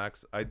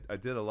quarterbacks. I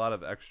did a lot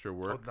of extra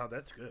work. Oh, now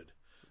that's good.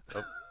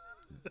 Oh,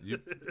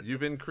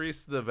 you've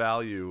increased the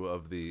value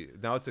of the.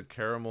 Now it's a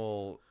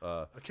caramel,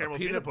 a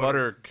peanut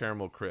butter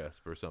caramel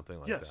crisp or something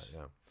like that.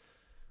 Yeah.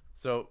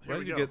 So why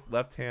don't you get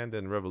Left Hand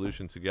and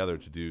Revolution together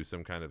to do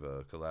some kind of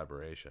a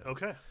collaboration?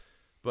 Okay.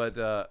 But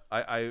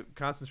I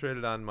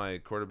concentrated on my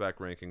quarterback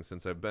rankings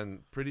since I've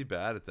been pretty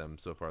bad at them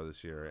so far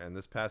this year. And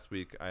this past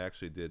week, I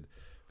actually did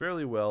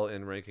fairly well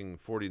in ranking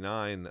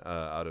 49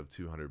 out of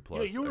 200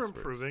 plus. Yeah, you were experts.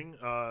 improving.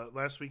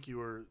 Last week you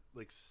were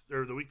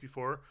or the week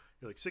before,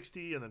 you're like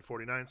 60 and then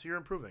 49. So you're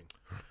improving.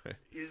 Right.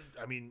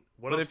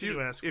 What else can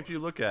you ask for? If you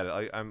look at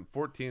it, I'm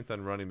 14th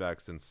on running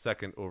backs and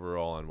 2nd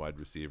overall on wide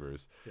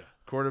receivers. Yeah.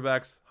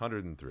 Quarterbacks,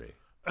 103.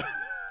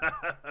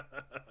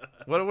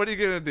 What are you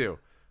going to do?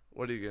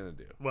 What are you going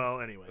to do?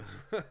 Well, anyways.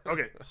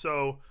 Okay,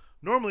 so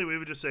normally we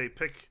would just say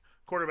pick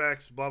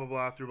quarterbacks, blah, blah,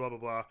 blah, through blah, blah,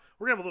 blah.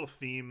 We're going to have a little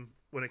theme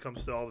when it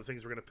comes to all the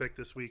things we're going to pick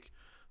this week.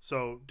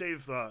 So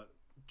Dave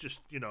just,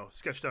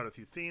 sketched out a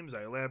few themes.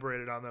 I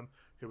elaborated on them.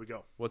 Here we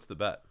go. What's the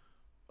bet?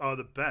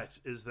 The bet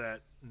is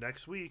that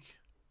next week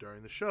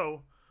during the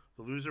show,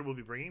 the loser will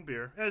be bringing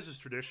beer, as is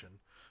tradition.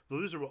 The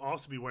loser will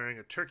also be wearing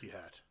a turkey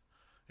hat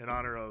in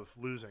honor of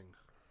losing,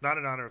 not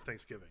in honor of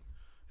Thanksgiving.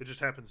 It just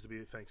happens to be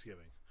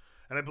Thanksgiving.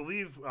 And I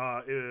believe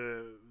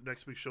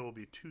next week's show will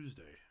be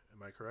Tuesday.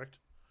 Am I correct?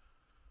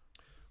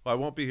 Well, I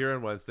won't be here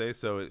on Wednesday,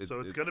 so it's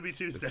going to be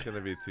Tuesday. It's going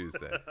to be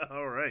Tuesday.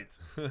 All right.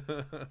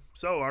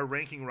 So our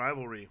ranking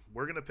rivalry,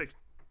 we're going to pick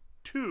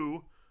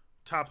 2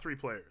 top 3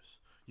 players.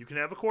 You can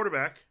have a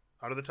quarterback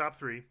out of the top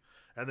 3,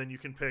 and then you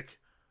can pick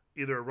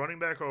either a running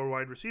back or a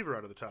wide receiver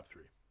out of the top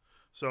 3.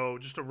 So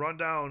just to run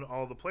down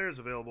all the players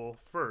available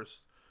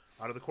first,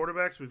 out of the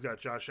quarterbacks, we've got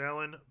Josh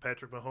Allen,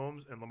 Patrick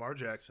Mahomes, and Lamar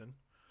Jackson.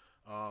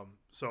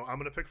 So I'm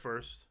going to pick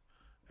first,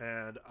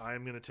 and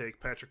I'm going to take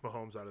Patrick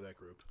Mahomes out of that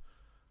group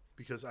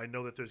because I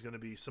know that there's going to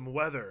be some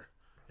weather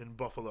in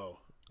Buffalo.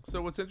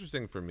 So what's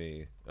interesting for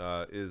me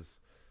is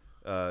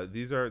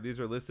these are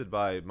listed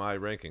by my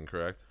ranking,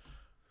 correct?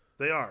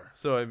 They are.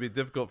 So it'd be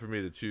difficult for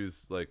me to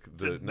choose like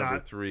the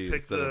number 3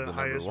 instead of the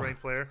highest number 1.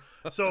 ranked player.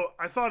 So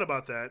I thought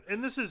about that,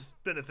 and this has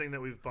been a thing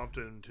that we've bumped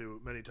into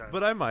many times.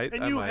 But I might.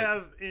 And you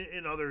have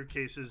in other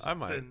cases. I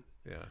might.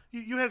 Yeah.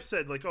 You have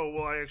said like, oh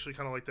well, I actually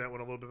kind of like that one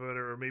a little bit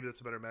better, or maybe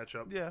that's a better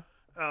matchup. Yeah.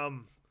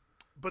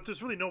 But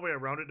there's really no way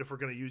around it if we're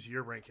going to use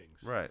your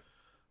rankings. Right.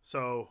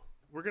 So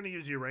we're going to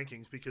use your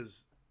rankings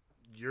because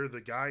you're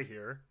the guy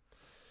here.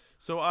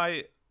 So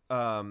I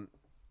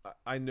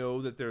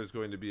know that there's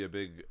going to be a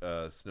big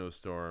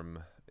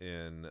snowstorm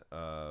in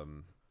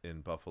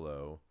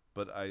Buffalo,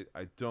 but I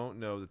don't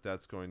know that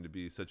that's going to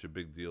be such a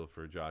big deal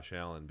for Josh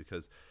Allen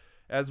because,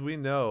 as we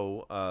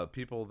know,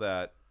 people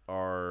that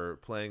are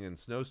playing in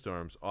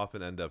snowstorms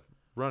often end up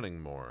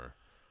running more.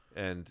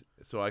 And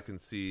so I can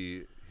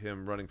see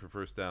him running for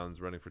first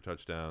downs, running for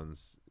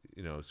touchdowns,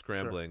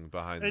 scrambling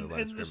behind the line of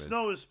And scrimmage. the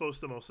snow is supposed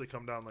to mostly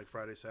come down like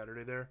Friday,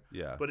 Saturday there.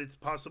 Yeah. But it's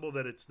possible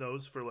that it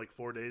snows for like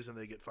 4 days and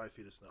they get 5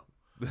 feet of snow.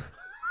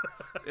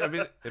 I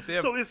mean, if they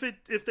have, So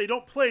if they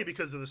don't play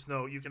because of the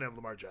snow, you can have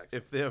Lamar Jackson.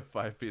 if they have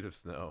 5 feet of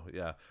snow,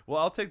 yeah. Well,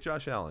 I'll take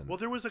Josh Allen. Well,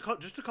 there was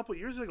just a couple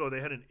years ago,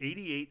 they had an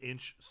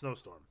 88-inch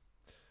snowstorm,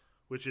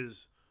 which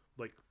is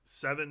like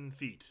 7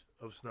 feet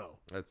of snow.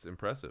 That's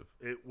impressive.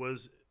 It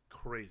was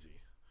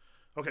crazy.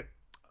 Okay.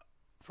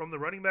 From the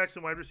running backs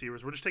and wide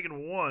receivers, we're just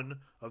taking one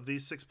of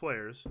these 6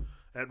 players.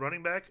 At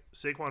running back,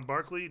 Saquon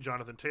Barkley,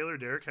 Jonathan Taylor,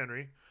 Derrick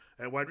Henry.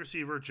 At wide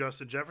receiver,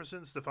 Justin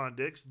Jefferson, Stephon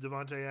Diggs,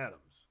 Devontae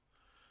Adams.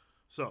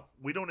 So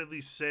we don't at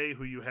least say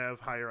who you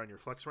have higher on your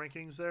flex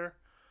rankings there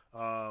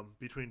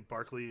between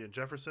Barkley and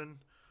Jefferson.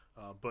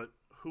 But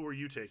who are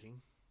you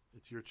taking?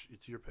 It's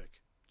your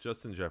pick.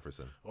 Justin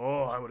Jefferson.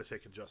 Oh, I would have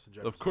taken Justin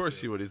Jefferson. Of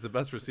course too. you would. He's the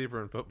best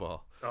receiver in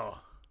football. Oh.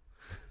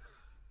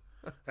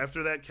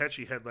 After that catch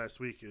he had last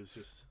week, it was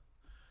just...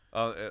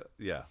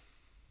 Yeah.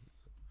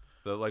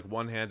 The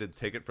one-handed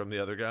take it from the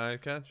other guy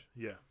catch?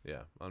 Yeah.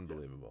 Yeah,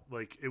 unbelievable.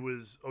 Like it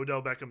was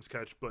Odell Beckham's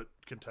catch, but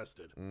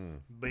contested.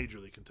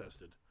 Majorly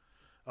contested.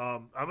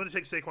 I'm going to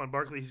take Saquon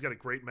Barkley. He's got a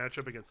great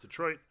matchup against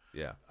Detroit.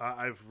 Yeah.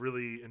 I've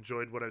really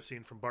enjoyed what I've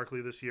seen from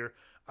Barkley this year.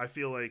 I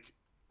feel like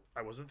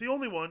I wasn't the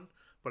only one,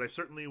 but I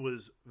certainly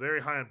was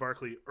very high on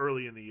Barkley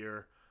early in the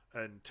year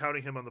and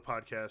touting him on the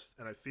podcast,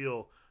 and I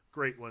feel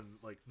great when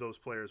those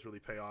players really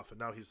pay off, and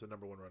now he's the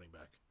number 1 running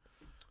back.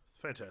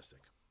 Fantastic.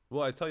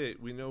 Well, I tell you,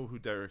 we know who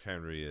Derrick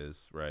Henry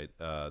is, right?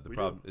 The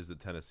problem is that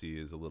Tennessee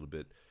is a little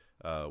bit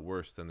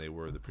worse than they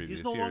were the previous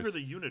years. He's no longer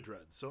the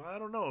Unidread, so I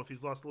don't know if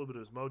he's lost a little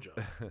bit of his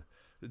mojo.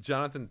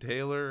 Jonathan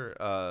Taylor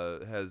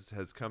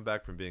has come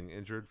back from being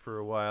injured for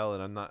a while,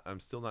 and I'm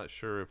still not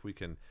sure if we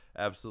can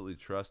absolutely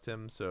trust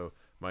him. So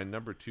my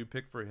number 2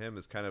 pick for him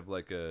is kind of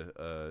like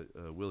a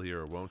will he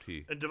or won't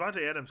he. And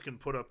Devontae Adams can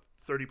put up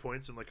 30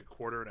 points in like a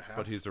quarter and a half.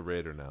 But he's a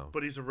Raider now.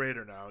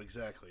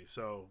 Exactly.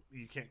 So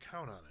you can't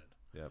count on it.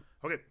 Yeah.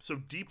 Okay, so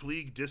deep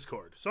league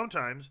Discord.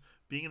 Sometimes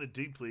being in a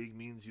deep league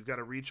means you've got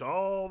to reach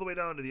all the way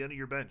down to the end of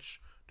your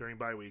bench during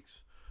bye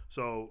weeks.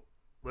 So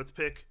let's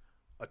pick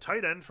a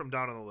tight end from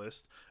down on the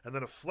list and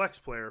then a flex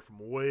player from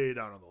way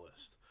down on the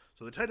list.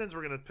 So the tight ends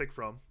we're going to pick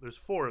from, there's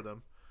 4 of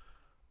them,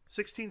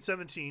 16,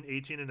 17,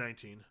 18, and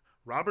 19.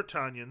 Robert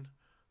Tonyan,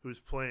 who's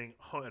playing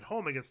at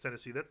home against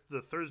Tennessee. That's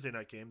the Thursday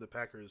night game, the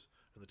Packers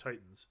and the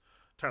Titans.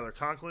 Tyler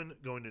Conklin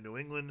going to New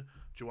England.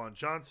 Juwan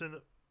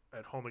Johnson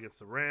at home against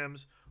the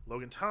Rams.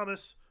 Logan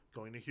Thomas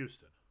going to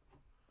Houston.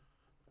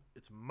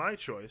 It's my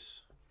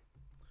choice.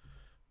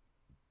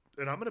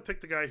 And I'm going to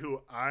pick the guy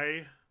who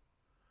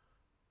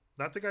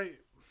not the guy.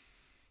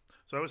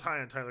 So I was high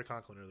on Tyler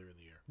Conklin earlier in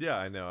the year. Yeah,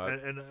 I know.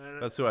 And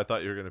that's who I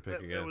thought you were going to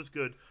pick again. It was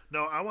good.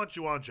 No, I want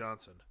Juwan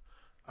Johnson.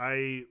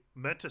 I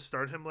meant to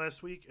start him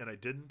last week, and I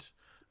didn't.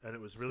 And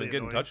it was really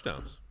getting annoying.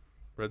 Touchdowns.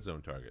 Red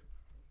zone target.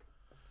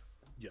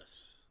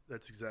 Yes,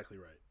 that's exactly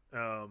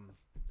right.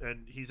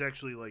 And he's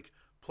actually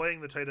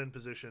playing the tight end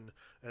position,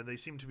 and they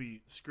seem to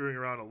be screwing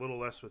around a little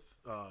less with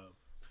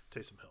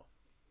Taysom Hill.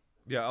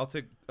 Yeah, I'll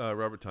take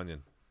Robert Tonyan.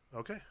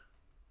 Okay.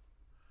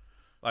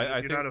 I You're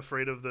think, not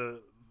afraid of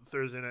the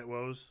Thursday night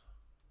woes?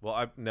 Well,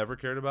 I've never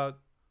cared about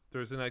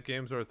Thursday night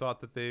games or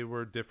thought that they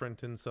were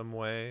different in some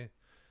way.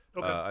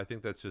 Okay. I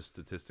think that's just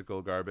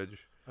statistical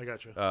garbage. I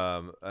got you.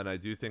 And I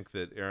do think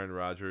that Aaron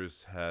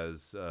Rodgers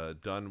has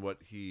done what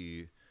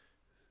he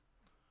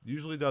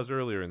usually does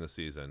earlier in the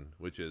season,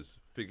 which is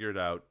figured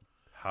out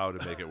how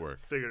to make it work.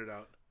 Figured it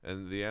out.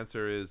 And the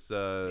answer is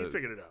You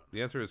figured it out.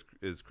 The answer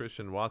is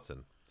Christian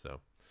Watson. So,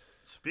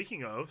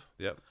 speaking of,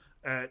 yep.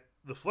 At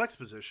the flex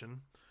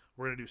position,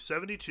 we're going to do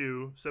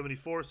 72,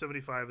 74,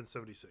 75, and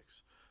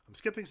 76. I'm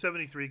skipping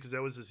 73 because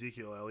that was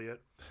Ezekiel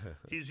Elliott.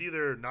 He's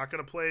either not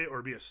going to play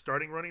or be a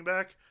starting running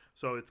back,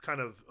 so it's kind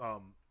of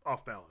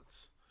off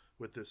balance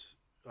with this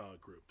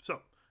group.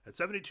 So at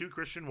 72,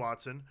 Christian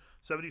Watson,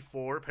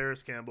 74,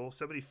 Paris Campbell,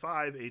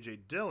 75, A.J.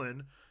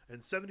 Dillon,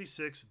 and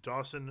 76,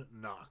 Dawson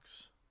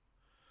Knox.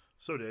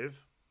 So,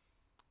 Dave,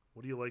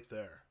 what do you like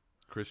there?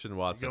 Christian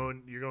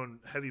Watson. You're going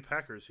heavy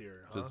Packers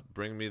here, huh? Just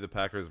bring me the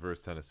Packers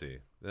versus Tennessee.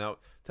 Now,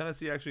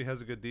 Tennessee actually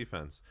has a good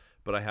defense,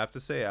 but I have to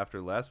say,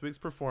 after last week's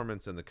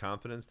performance and the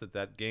confidence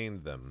that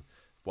gained them,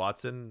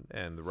 Watson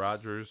and the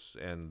Rodgers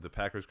and the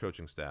Packers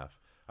coaching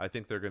staff, I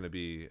think they're going to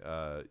be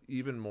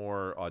even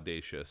more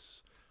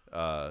audacious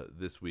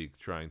this week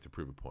trying to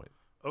prove a point.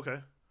 Okay.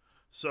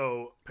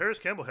 So, Paris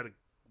Campbell had a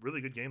really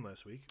good game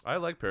last week. I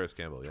like Paris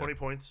Campbell, 20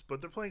 points,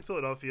 but they're playing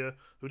Philadelphia,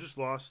 who just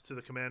lost to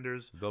the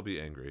Commanders. They'll be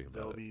angry.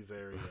 They'll be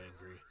very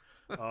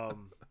angry.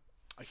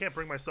 I can't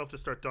bring myself to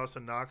start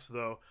Dawson Knox,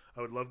 though.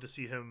 I would love to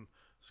see him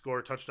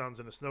score touchdowns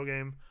in a snow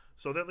game.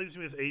 So that leaves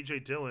me with A.J.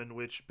 Dillon,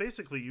 which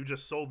basically you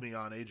just sold me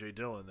on A.J.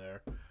 Dillon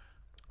there.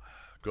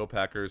 Go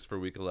Packers for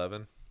Week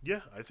 11.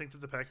 Yeah, I think that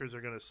the Packers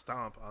are going to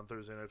stomp on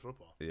Thursday Night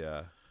Football.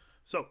 Yeah.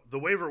 So, the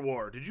waiver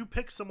war. Did you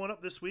pick someone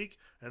up this week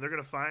and they're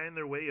going to find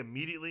their way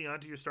immediately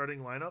onto your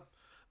starting lineup?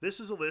 This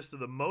is a list of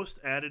the most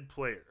added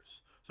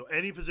players. So,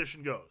 any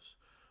position goes,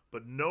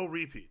 but no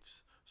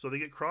repeats. So they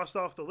get crossed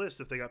off the list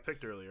if they got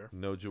picked earlier.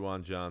 No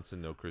Juwan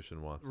Johnson, no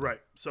Christian Watson.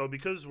 Right. So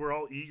because we're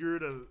all eager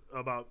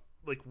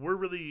we're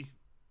really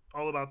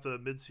all about the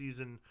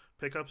midseason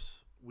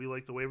pickups. We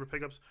like the waiver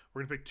pickups.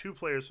 We're going to pick 2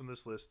 players from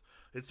this list.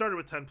 It started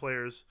with 10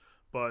 players,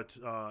 but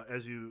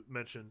as you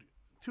mentioned,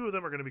 2 of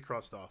them are going to be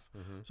crossed off.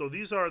 Mm-hmm. So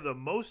these are the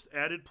most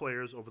added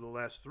players over the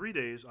last 3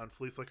 days on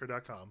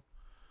fleaflicker.com.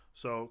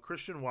 So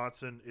Christian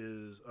Watson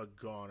is a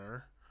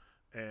goner,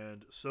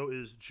 and so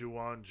is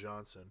Juwan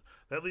Johnson.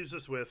 That leaves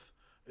us with,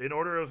 in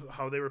order of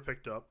how they were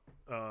picked up,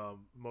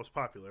 most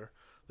popular,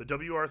 the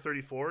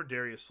WR34,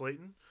 Darius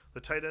Slayton, the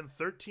tight end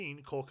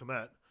 13, Cole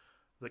Kmet,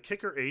 the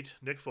kicker 8,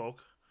 Nick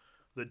Folk,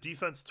 the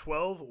defense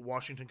 12,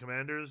 Washington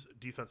Commanders,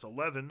 defense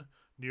 11,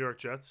 New York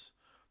Jets,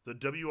 the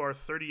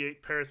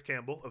WR38, Paris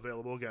Campbell,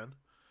 available again,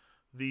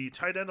 the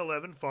tight end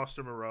 11,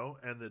 Foster Moreau,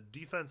 and the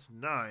defense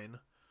 9,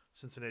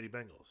 Cincinnati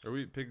Bengals. Are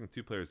we picking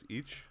 2 players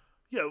each?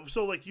 Yeah,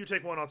 so like you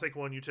take one, I'll take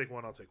one, you take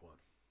one, I'll take one.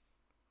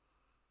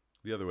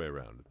 The other way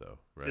around, though,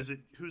 right? Is it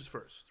who's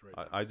first?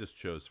 Right. I just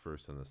chose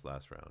first in this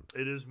last round.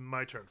 It is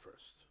my turn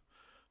first.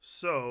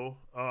 So,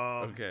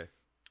 okay,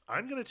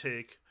 I'm gonna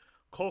take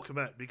Cole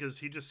Kmet because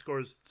he just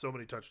scores so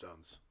many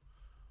touchdowns.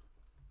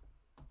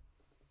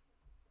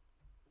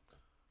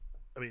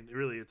 I mean,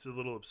 really, it's a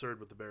little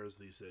absurd with the Bears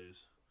these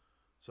days.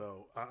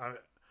 So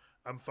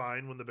I'm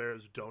fine when the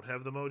Bears don't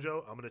have the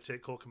mojo. I'm gonna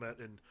take Cole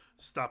Kmet and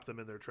stop them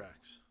in their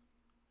tracks.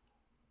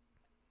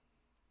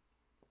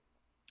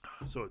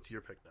 So it's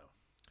your pick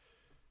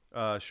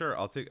now. Sure.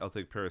 I'll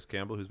take Paris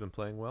Campbell, who's been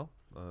playing well.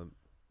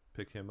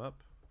 Pick him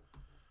up.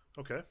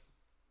 Okay.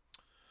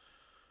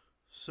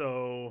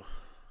 So,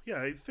 yeah,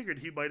 I figured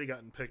he might have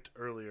gotten picked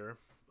earlier.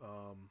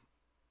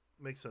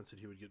 Makes sense that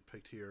he would get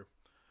picked here.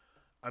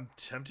 I'm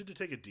tempted to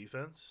take a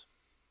defense,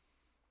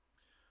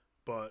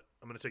 but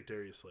I'm going to take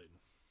Darius Slayton.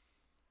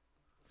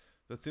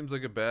 That seems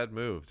like a bad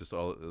move. Just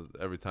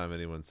every time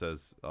anyone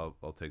says,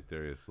 "I'll take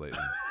Darius Slayton."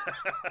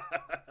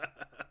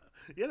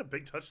 He had a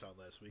big touchdown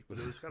last week, but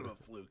it was kind of a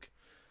fluke.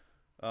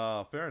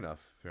 Fair enough.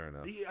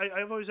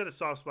 I've always had a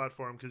soft spot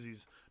for him because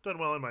he's done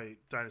well in my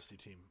dynasty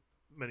team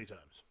many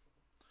times.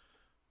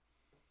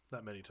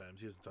 Not many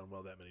times. He hasn't done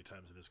well that many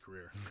times in his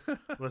career.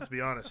 Let's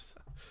be honest.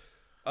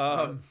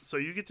 So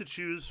you get to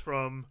choose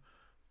from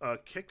a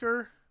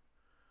kicker,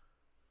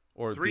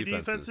 or 3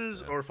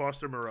 defenses, or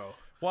Foster Moreau.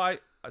 Well,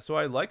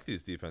 I like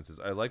these defenses.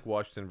 I like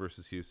Washington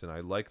versus Houston. I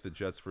like the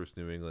Jets versus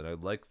New England. I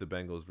like the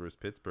Bengals versus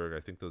Pittsburgh.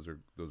 I think those are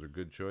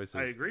good choices.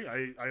 I agree.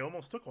 I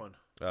almost took one.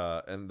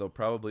 And they'll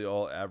probably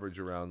all average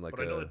around but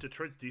I know that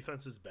Detroit's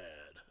defense is bad.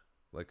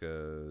 Like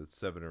a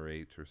 7 or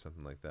 8 or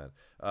something like that.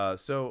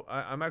 So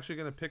I'm actually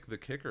going to pick the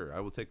kicker. I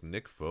will take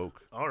Nick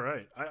Folk. All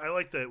right. I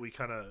like that we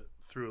kind of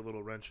threw a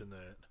little wrench in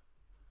that.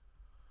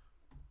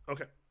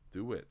 Okay.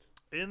 Do it.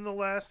 In the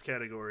last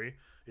category,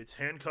 it's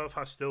handcuff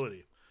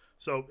hostility.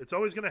 So it's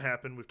always going to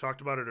happen. We've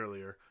talked about it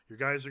earlier. Your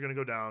guys are going to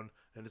go down,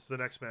 and it's the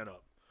next man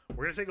up.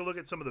 We're going to take a look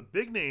at some of the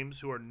big names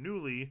who are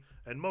newly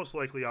and most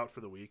likely out for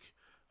the week.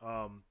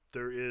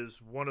 There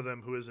is one of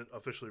them who isn't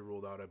officially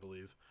ruled out, I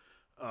believe.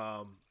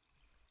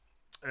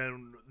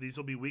 And these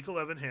will be Week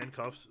 11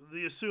 handcuffs,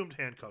 the assumed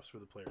handcuffs for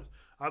the players.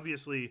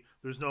 Obviously,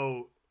 there's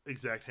no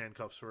exact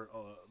handcuffs for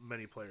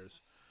many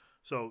players.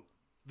 So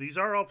these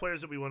are all players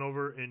that we went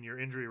over in your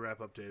injury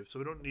wrap-up, Dave. So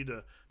we don't need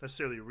to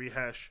necessarily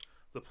rehash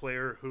the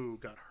player who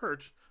got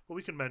hurt, but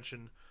we can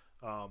mention.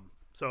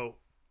 So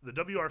the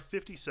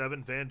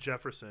WR57, Van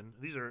Jefferson,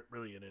 these aren't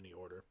really in any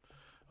order,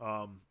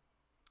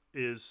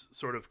 is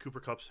sort of Cooper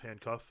Kupp's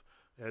handcuff,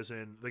 as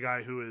in the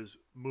guy who is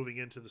moving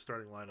into the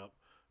starting lineup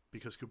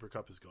because Cooper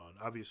Kupp is gone.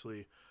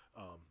 Obviously,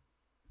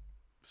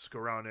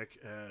 Skoranek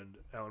and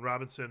Allen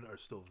Robinson are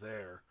still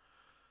there.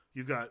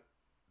 You've got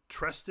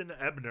Treston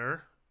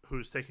Ebner,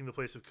 who's taking the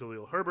place of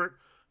Khalil Herbert.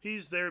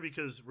 He's there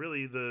because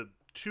really the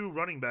 2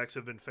 running backs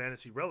have been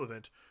fantasy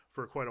relevant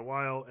for quite a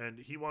while, and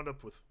he wound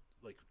up with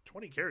like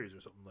 20 carries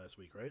or something last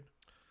week, right?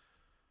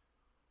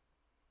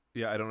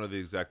 Yeah, I don't know the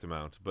exact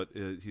amount, but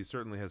he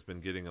certainly has been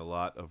getting a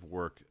lot of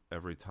work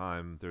every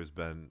time there's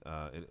been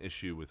an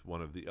issue with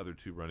one of the other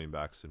 2 running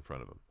backs in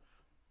front of him.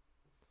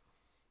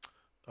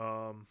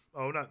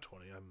 Not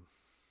 20.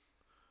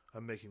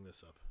 I'm making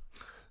this up.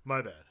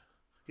 My bad.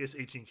 He has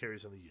 18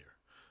 carries on the year.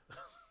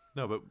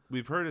 No, but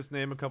we've heard his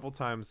name a couple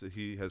times.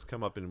 He has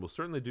come up and will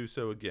certainly do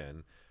so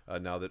again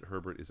now that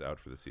Herbert is out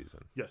for the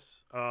season.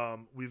 Yes.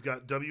 We've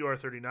got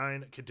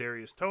WR39,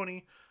 Kadarius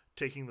Toney,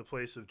 taking the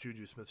place of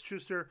Juju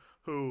Smith-Schuster,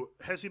 who,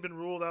 has he been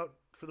ruled out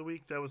for the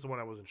week? That was the one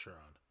I wasn't sure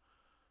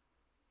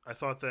on. I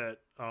thought that...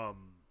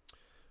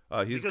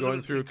 he's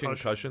going through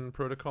concussion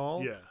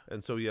protocol. Yeah.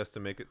 And so he has to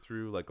make it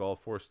through like all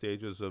 4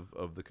 stages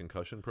of the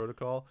concussion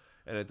protocol.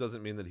 And it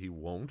doesn't mean that he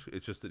won't.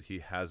 It's just that he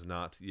has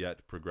not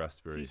yet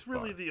progressed very far. He's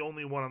really the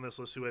only one on this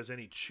list who has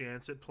any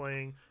chance at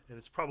playing, and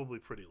it's probably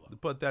pretty low.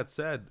 But that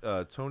said,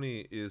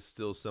 Tony is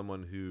still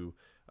someone who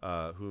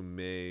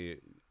may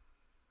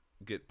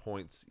get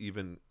points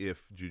even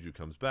if Juju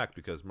comes back,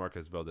 because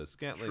Marquez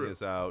Valdez-Scantling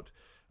is out,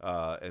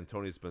 and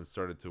Tony's been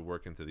started to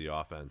work into the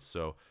offense.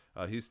 So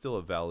he's still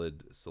a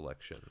valid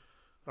selection.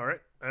 All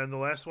right. And the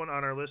last one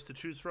on our list to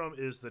choose from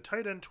is the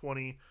tight end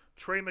 20,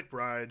 Trey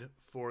McBride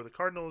for the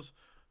Cardinals,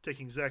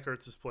 taking Zach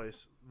Ertz's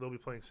place. They'll be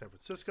playing San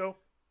Francisco.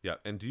 Yeah,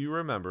 and do you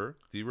remember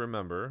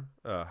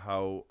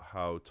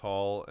how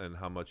tall and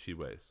how much he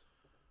weighs?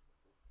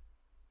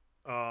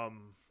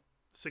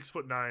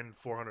 6'9",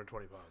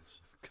 420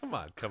 pounds. Come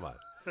on. Come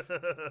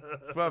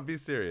on, be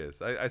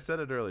serious. I said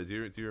it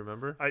earlier. Do you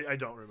remember? I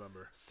don't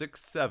remember.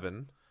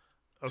 6'7",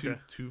 Okay.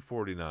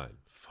 249.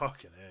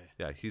 Fucking A.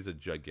 Yeah, he's a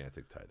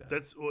gigantic tight end.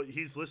 That's well,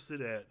 he's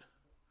listed at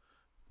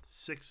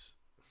 6.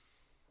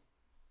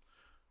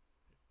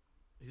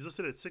 He's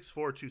listed at 6'4",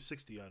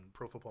 260 on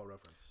Pro Football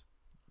Reference.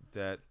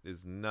 That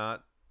is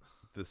not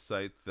the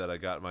site that I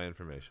got my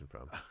information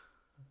from.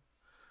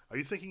 Are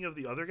you thinking of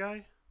the other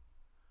guy?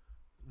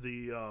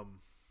 The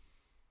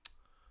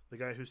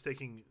guy who's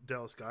taking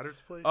Dallas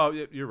Goedert's place? Oh,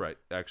 yeah, you're right.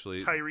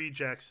 Actually, Tyree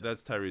Jackson.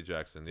 That's Tyree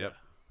Jackson. Yep.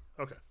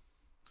 Yeah. Okay.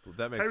 Well,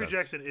 that makes Tyree sense.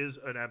 Jackson is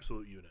an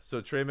absolute unit. So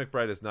Trey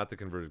McBride is not the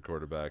converted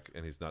quarterback,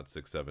 and he's not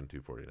 6'7",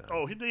 249.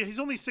 Oh, he's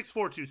only 6'4",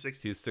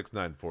 260. He's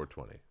 6'9",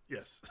 420.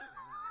 Yes.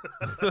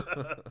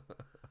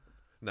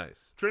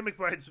 Nice. Trey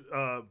McBride's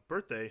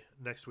birthday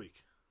next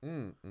week.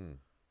 We'll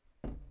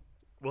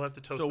have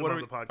to toast him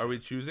on the podcast. Are we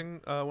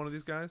choosing one of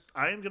these guys?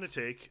 I am going to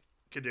take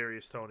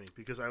Kadarius Toney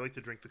because I like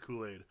to drink the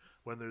Kool-Aid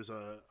when there's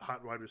a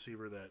hot wide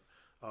receiver that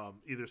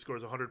either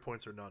scores 100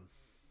 points or none.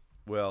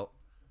 Well,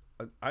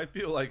 I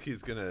feel like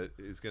he's gonna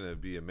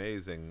be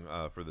amazing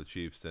for the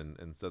Chiefs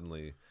and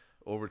suddenly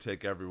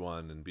overtake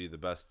everyone and be the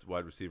best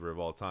wide receiver of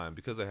all time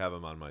because I have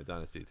him on my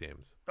dynasty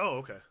teams. Oh,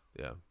 okay.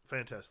 Yeah.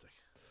 Fantastic.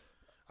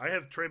 I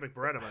have Trey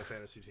McBride on my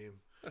fantasy team,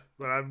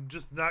 but I'm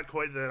just not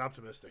quite that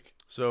optimistic.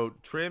 So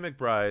Trey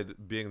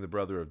McBride, being the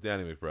brother of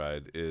Danny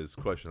McBride, is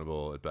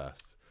questionable at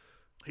best.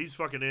 He's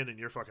fucking in and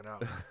you're fucking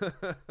out.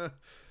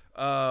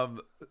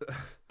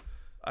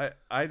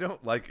 I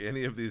don't like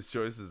any of these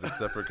choices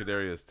except for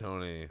Kadarius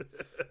Toney.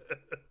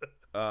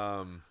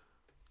 I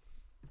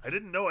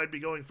didn't know I'd be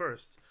going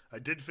first. I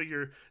did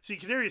figure. See,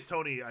 Kadarius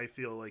Toney, I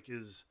feel like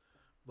is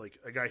like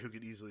a guy who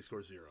could easily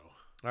score 0.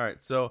 All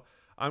right, so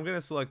I'm going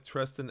to select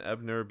Treston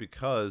Ebner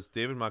because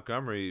David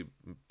Montgomery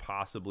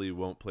possibly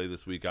won't play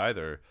this week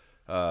either,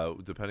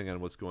 depending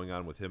on what's going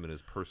on with him and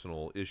his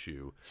personal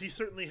issue. He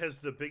certainly has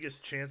the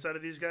biggest chance out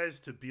of these guys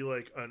to be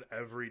like an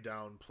every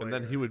down player. And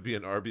then he would be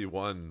an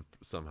RB1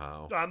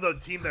 somehow. On the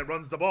team that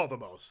runs the ball the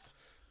most.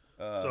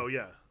 So,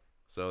 yeah.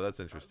 So that's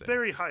interesting.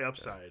 Very high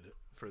upside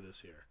for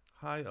this year.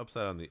 High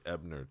upside on the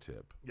Ebner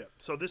tip. Yeah.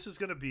 So this is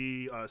going to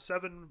be a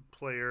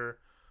 7-player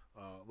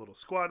little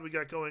squad we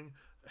got going.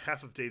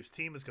 Half of Dave's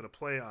team is going to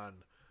play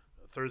on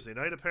Thursday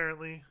night,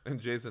 apparently. And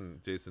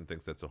Jason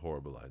thinks that's a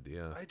horrible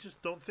idea. I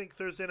just don't think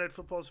Thursday night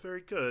football is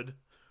very good.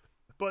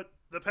 But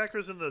the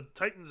Packers and the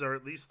Titans are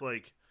at least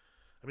like,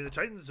 I mean, the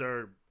Titans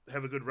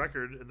have a good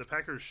record, and the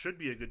Packers should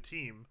be a good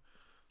team.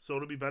 So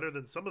it'll be better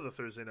than some of the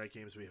Thursday night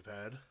games we have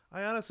had.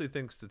 I honestly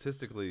think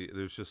statistically,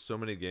 there's just so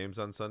many games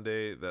on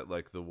Sunday that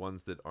like the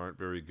ones that aren't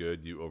very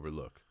good, you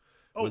overlook.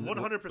 Oh,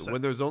 100%.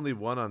 When there's only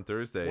one on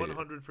Thursday,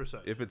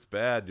 100%. If it's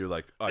bad, you're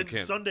like, I and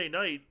can't. Sunday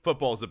night,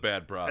 football's a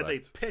bad product.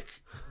 and they pick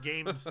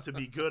games to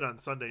be good on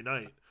Sunday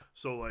night.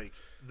 So like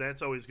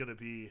that's always going to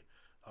be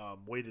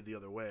weighted the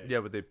other way. Yeah,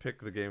 but they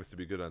pick the games to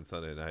be good on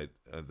Sunday night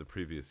the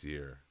previous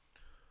year.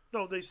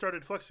 No, they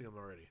started flexing them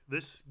already.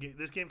 This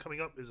game coming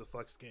up is a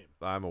flex game.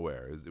 I'm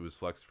aware. It was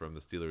flexed from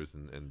the Steelers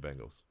and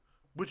Bengals.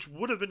 Which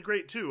would have been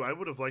great, too. I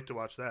would have liked to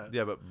watch that.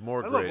 Yeah, but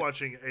I love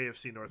watching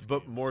AFC North but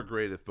games. more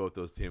great if both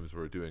those teams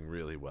were doing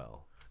really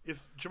well.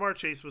 If Jamar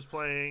Chase was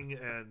playing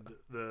and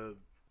the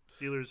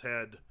Steelers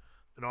had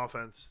an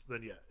offense,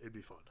 then yeah, it'd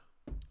be fun.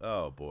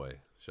 Oh, boy.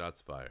 Shots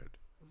fired.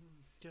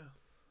 Yeah,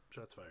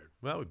 shots fired.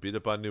 Well, we beat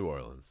up on New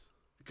Orleans.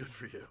 Good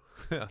for you.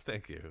 Yeah,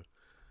 thank you.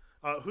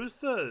 Who's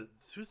the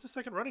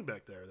second running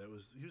back there?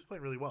 He was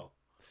playing really well.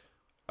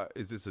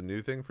 Is this a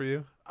new thing for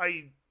you?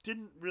 I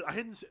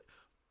hadn't.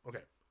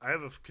 Okay, I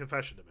have a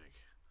confession to make.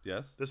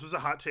 Yes. This was a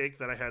hot take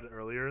that I had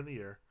earlier in the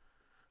year.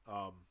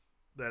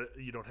 That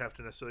you don't have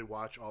to necessarily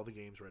watch all the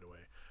games right away.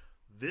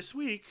 This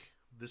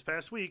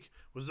past week,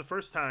 was the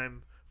first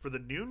time for the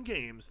noon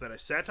games that I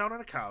sat down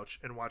on a couch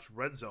and watched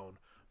Red Zone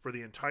for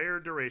the entire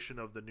duration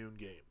of the noon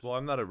games. Well,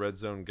 I'm not a red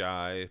zone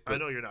guy. I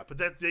know you're not, but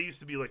they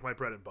used to be like my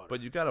bread and butter. But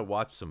you got to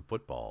watch some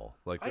football.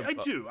 Like I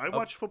do. I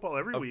watch football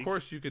every week. Of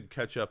course, you could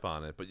catch up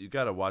on it, but you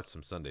got to watch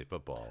some Sunday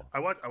football. I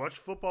watch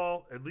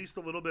football at least a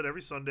little bit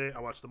every Sunday.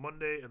 I watch the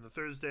Monday and the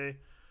Thursday.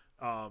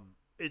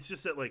 It's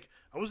just that like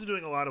I wasn't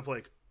doing a lot of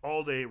like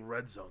all day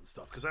red zone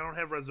stuff because I don't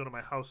have red zone in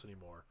my house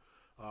anymore.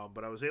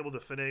 But I was able to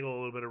finagle a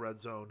little bit of red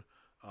zone,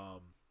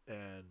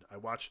 and I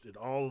watched it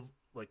all.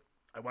 Like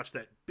I watched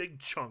that big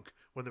chunk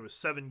when there was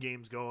 7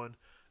 games going,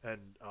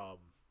 and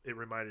it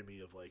reminded me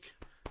of like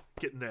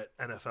getting that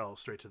NFL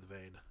straight to the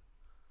vein.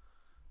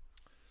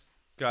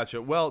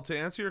 Gotcha. Well, to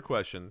answer your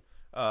question,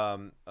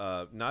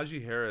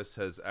 Najee Harris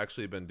has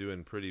actually been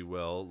doing pretty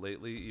well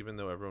lately, even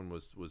though everyone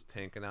was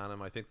tanking on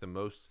him. I think the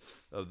most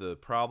of the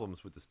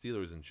problems with the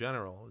Steelers in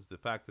general is the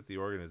fact that the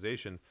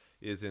organization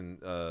is in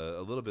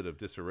a little bit of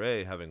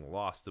disarray, having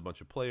lost a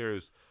bunch of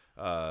players.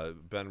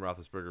 Ben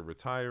Roethlisberger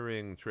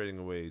retiring, trading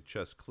away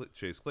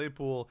Chase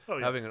Claypool, Oh,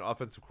 yeah. having an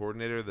offensive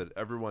coordinator that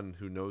everyone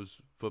who knows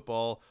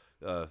football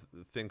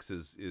thinks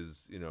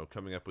is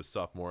coming up with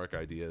sophomoric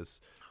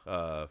ideas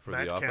for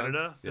Matt the offense.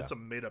 Canada, Yeah. that's a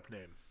made-up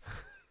name.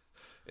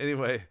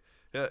 Anyway,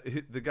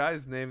 the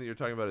guy's name that you're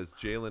talking about is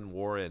Jalen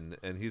Warren,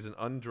 and he's an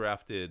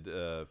undrafted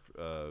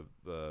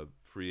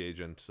free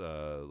agent,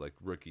 like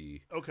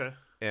rookie. Okay.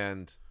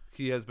 And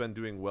he has been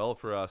doing well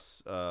for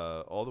us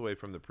all the way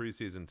from the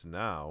preseason to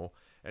now,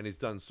 and he's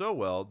done so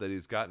well that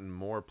he's gotten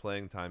more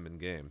playing time in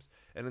games,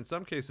 and in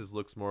some cases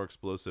looks more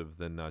explosive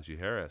than Najee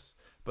Harris.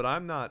 But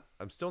I'm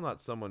still not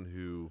someone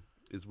who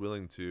is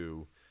willing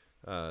to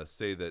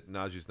say that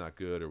Najee's not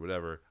good or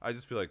whatever. I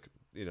just feel like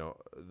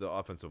the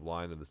offensive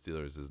line of the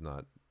Steelers is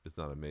not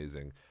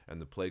amazing,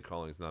 and the play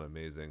calling is not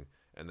amazing,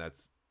 and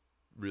that's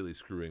really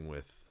screwing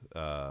with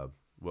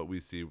what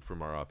we see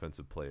from our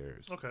offensive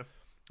players. Okay.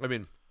 I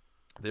mean,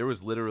 there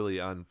was literally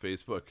on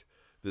Facebook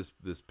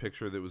this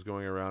picture that was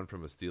going around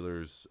from a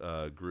Steelers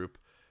group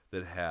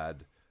that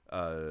had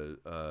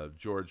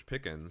George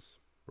Pickens,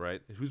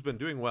 right, who's been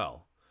doing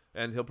well,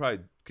 and he'll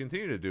probably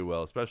continue to do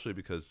well, especially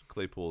because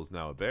Claypool is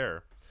now a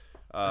Bear.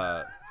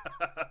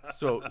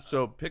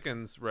 So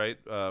Pickens, right,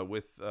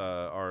 with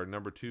our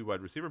number 2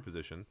 wide receiver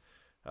position,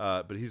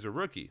 but he's a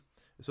rookie.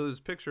 So this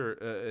picture,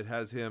 it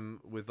has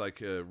him with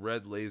like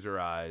red laser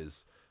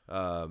eyes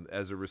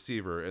as a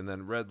receiver, and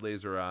then red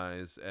laser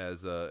eyes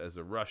as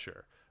a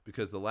rusher.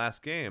 Because the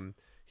last game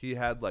he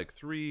had like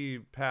 3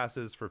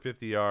 passes for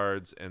 50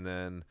 yards, and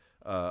then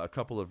a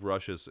couple of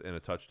rushes and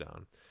a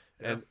touchdown.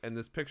 Yeah. And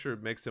this picture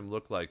makes him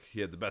look like he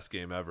had the best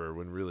game ever,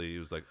 when really he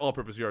was like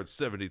all-purpose yards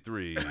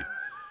 73.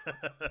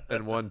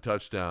 And 1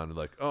 touchdown.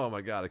 Like, oh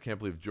my God, I can't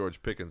believe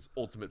George Pickens'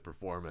 ultimate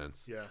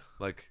performance. Yeah.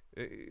 Like,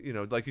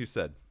 like you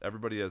said,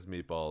 everybody has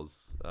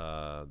meatballs.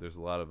 There's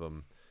a lot of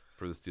them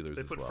for the Steelers.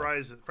 They as put well.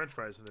 French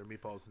fries in their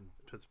meatballs in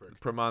Pittsburgh.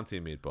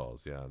 Primanti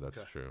meatballs. Yeah, that's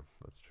Okay. true.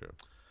 That's true.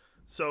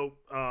 So,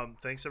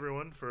 thanks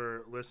everyone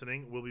for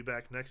listening. We'll be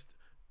back next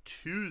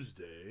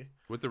Tuesday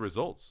with the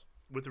results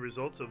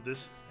of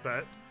this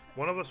bet.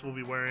 One of us will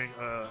be wearing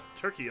a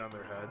turkey on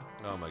their head.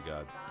 Oh my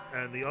God.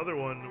 And the other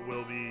one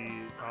will be,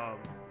 I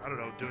don't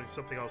know, doing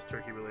something else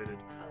turkey related,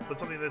 but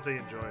something that they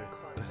enjoy,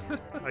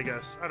 I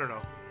guess. I don't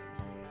know.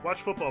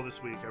 Watch football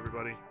this week,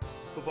 everybody.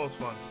 Football's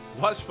fun.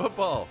 Watch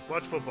football.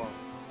 Watch football.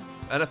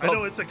 NFL. I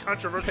know it's a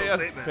controversial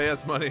statement. Pay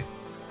us money.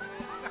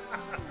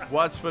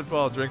 Watch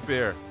football. Drink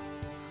beer.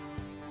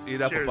 Eat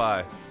apple Cheers.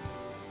 pie.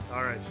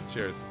 All right.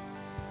 Cheers.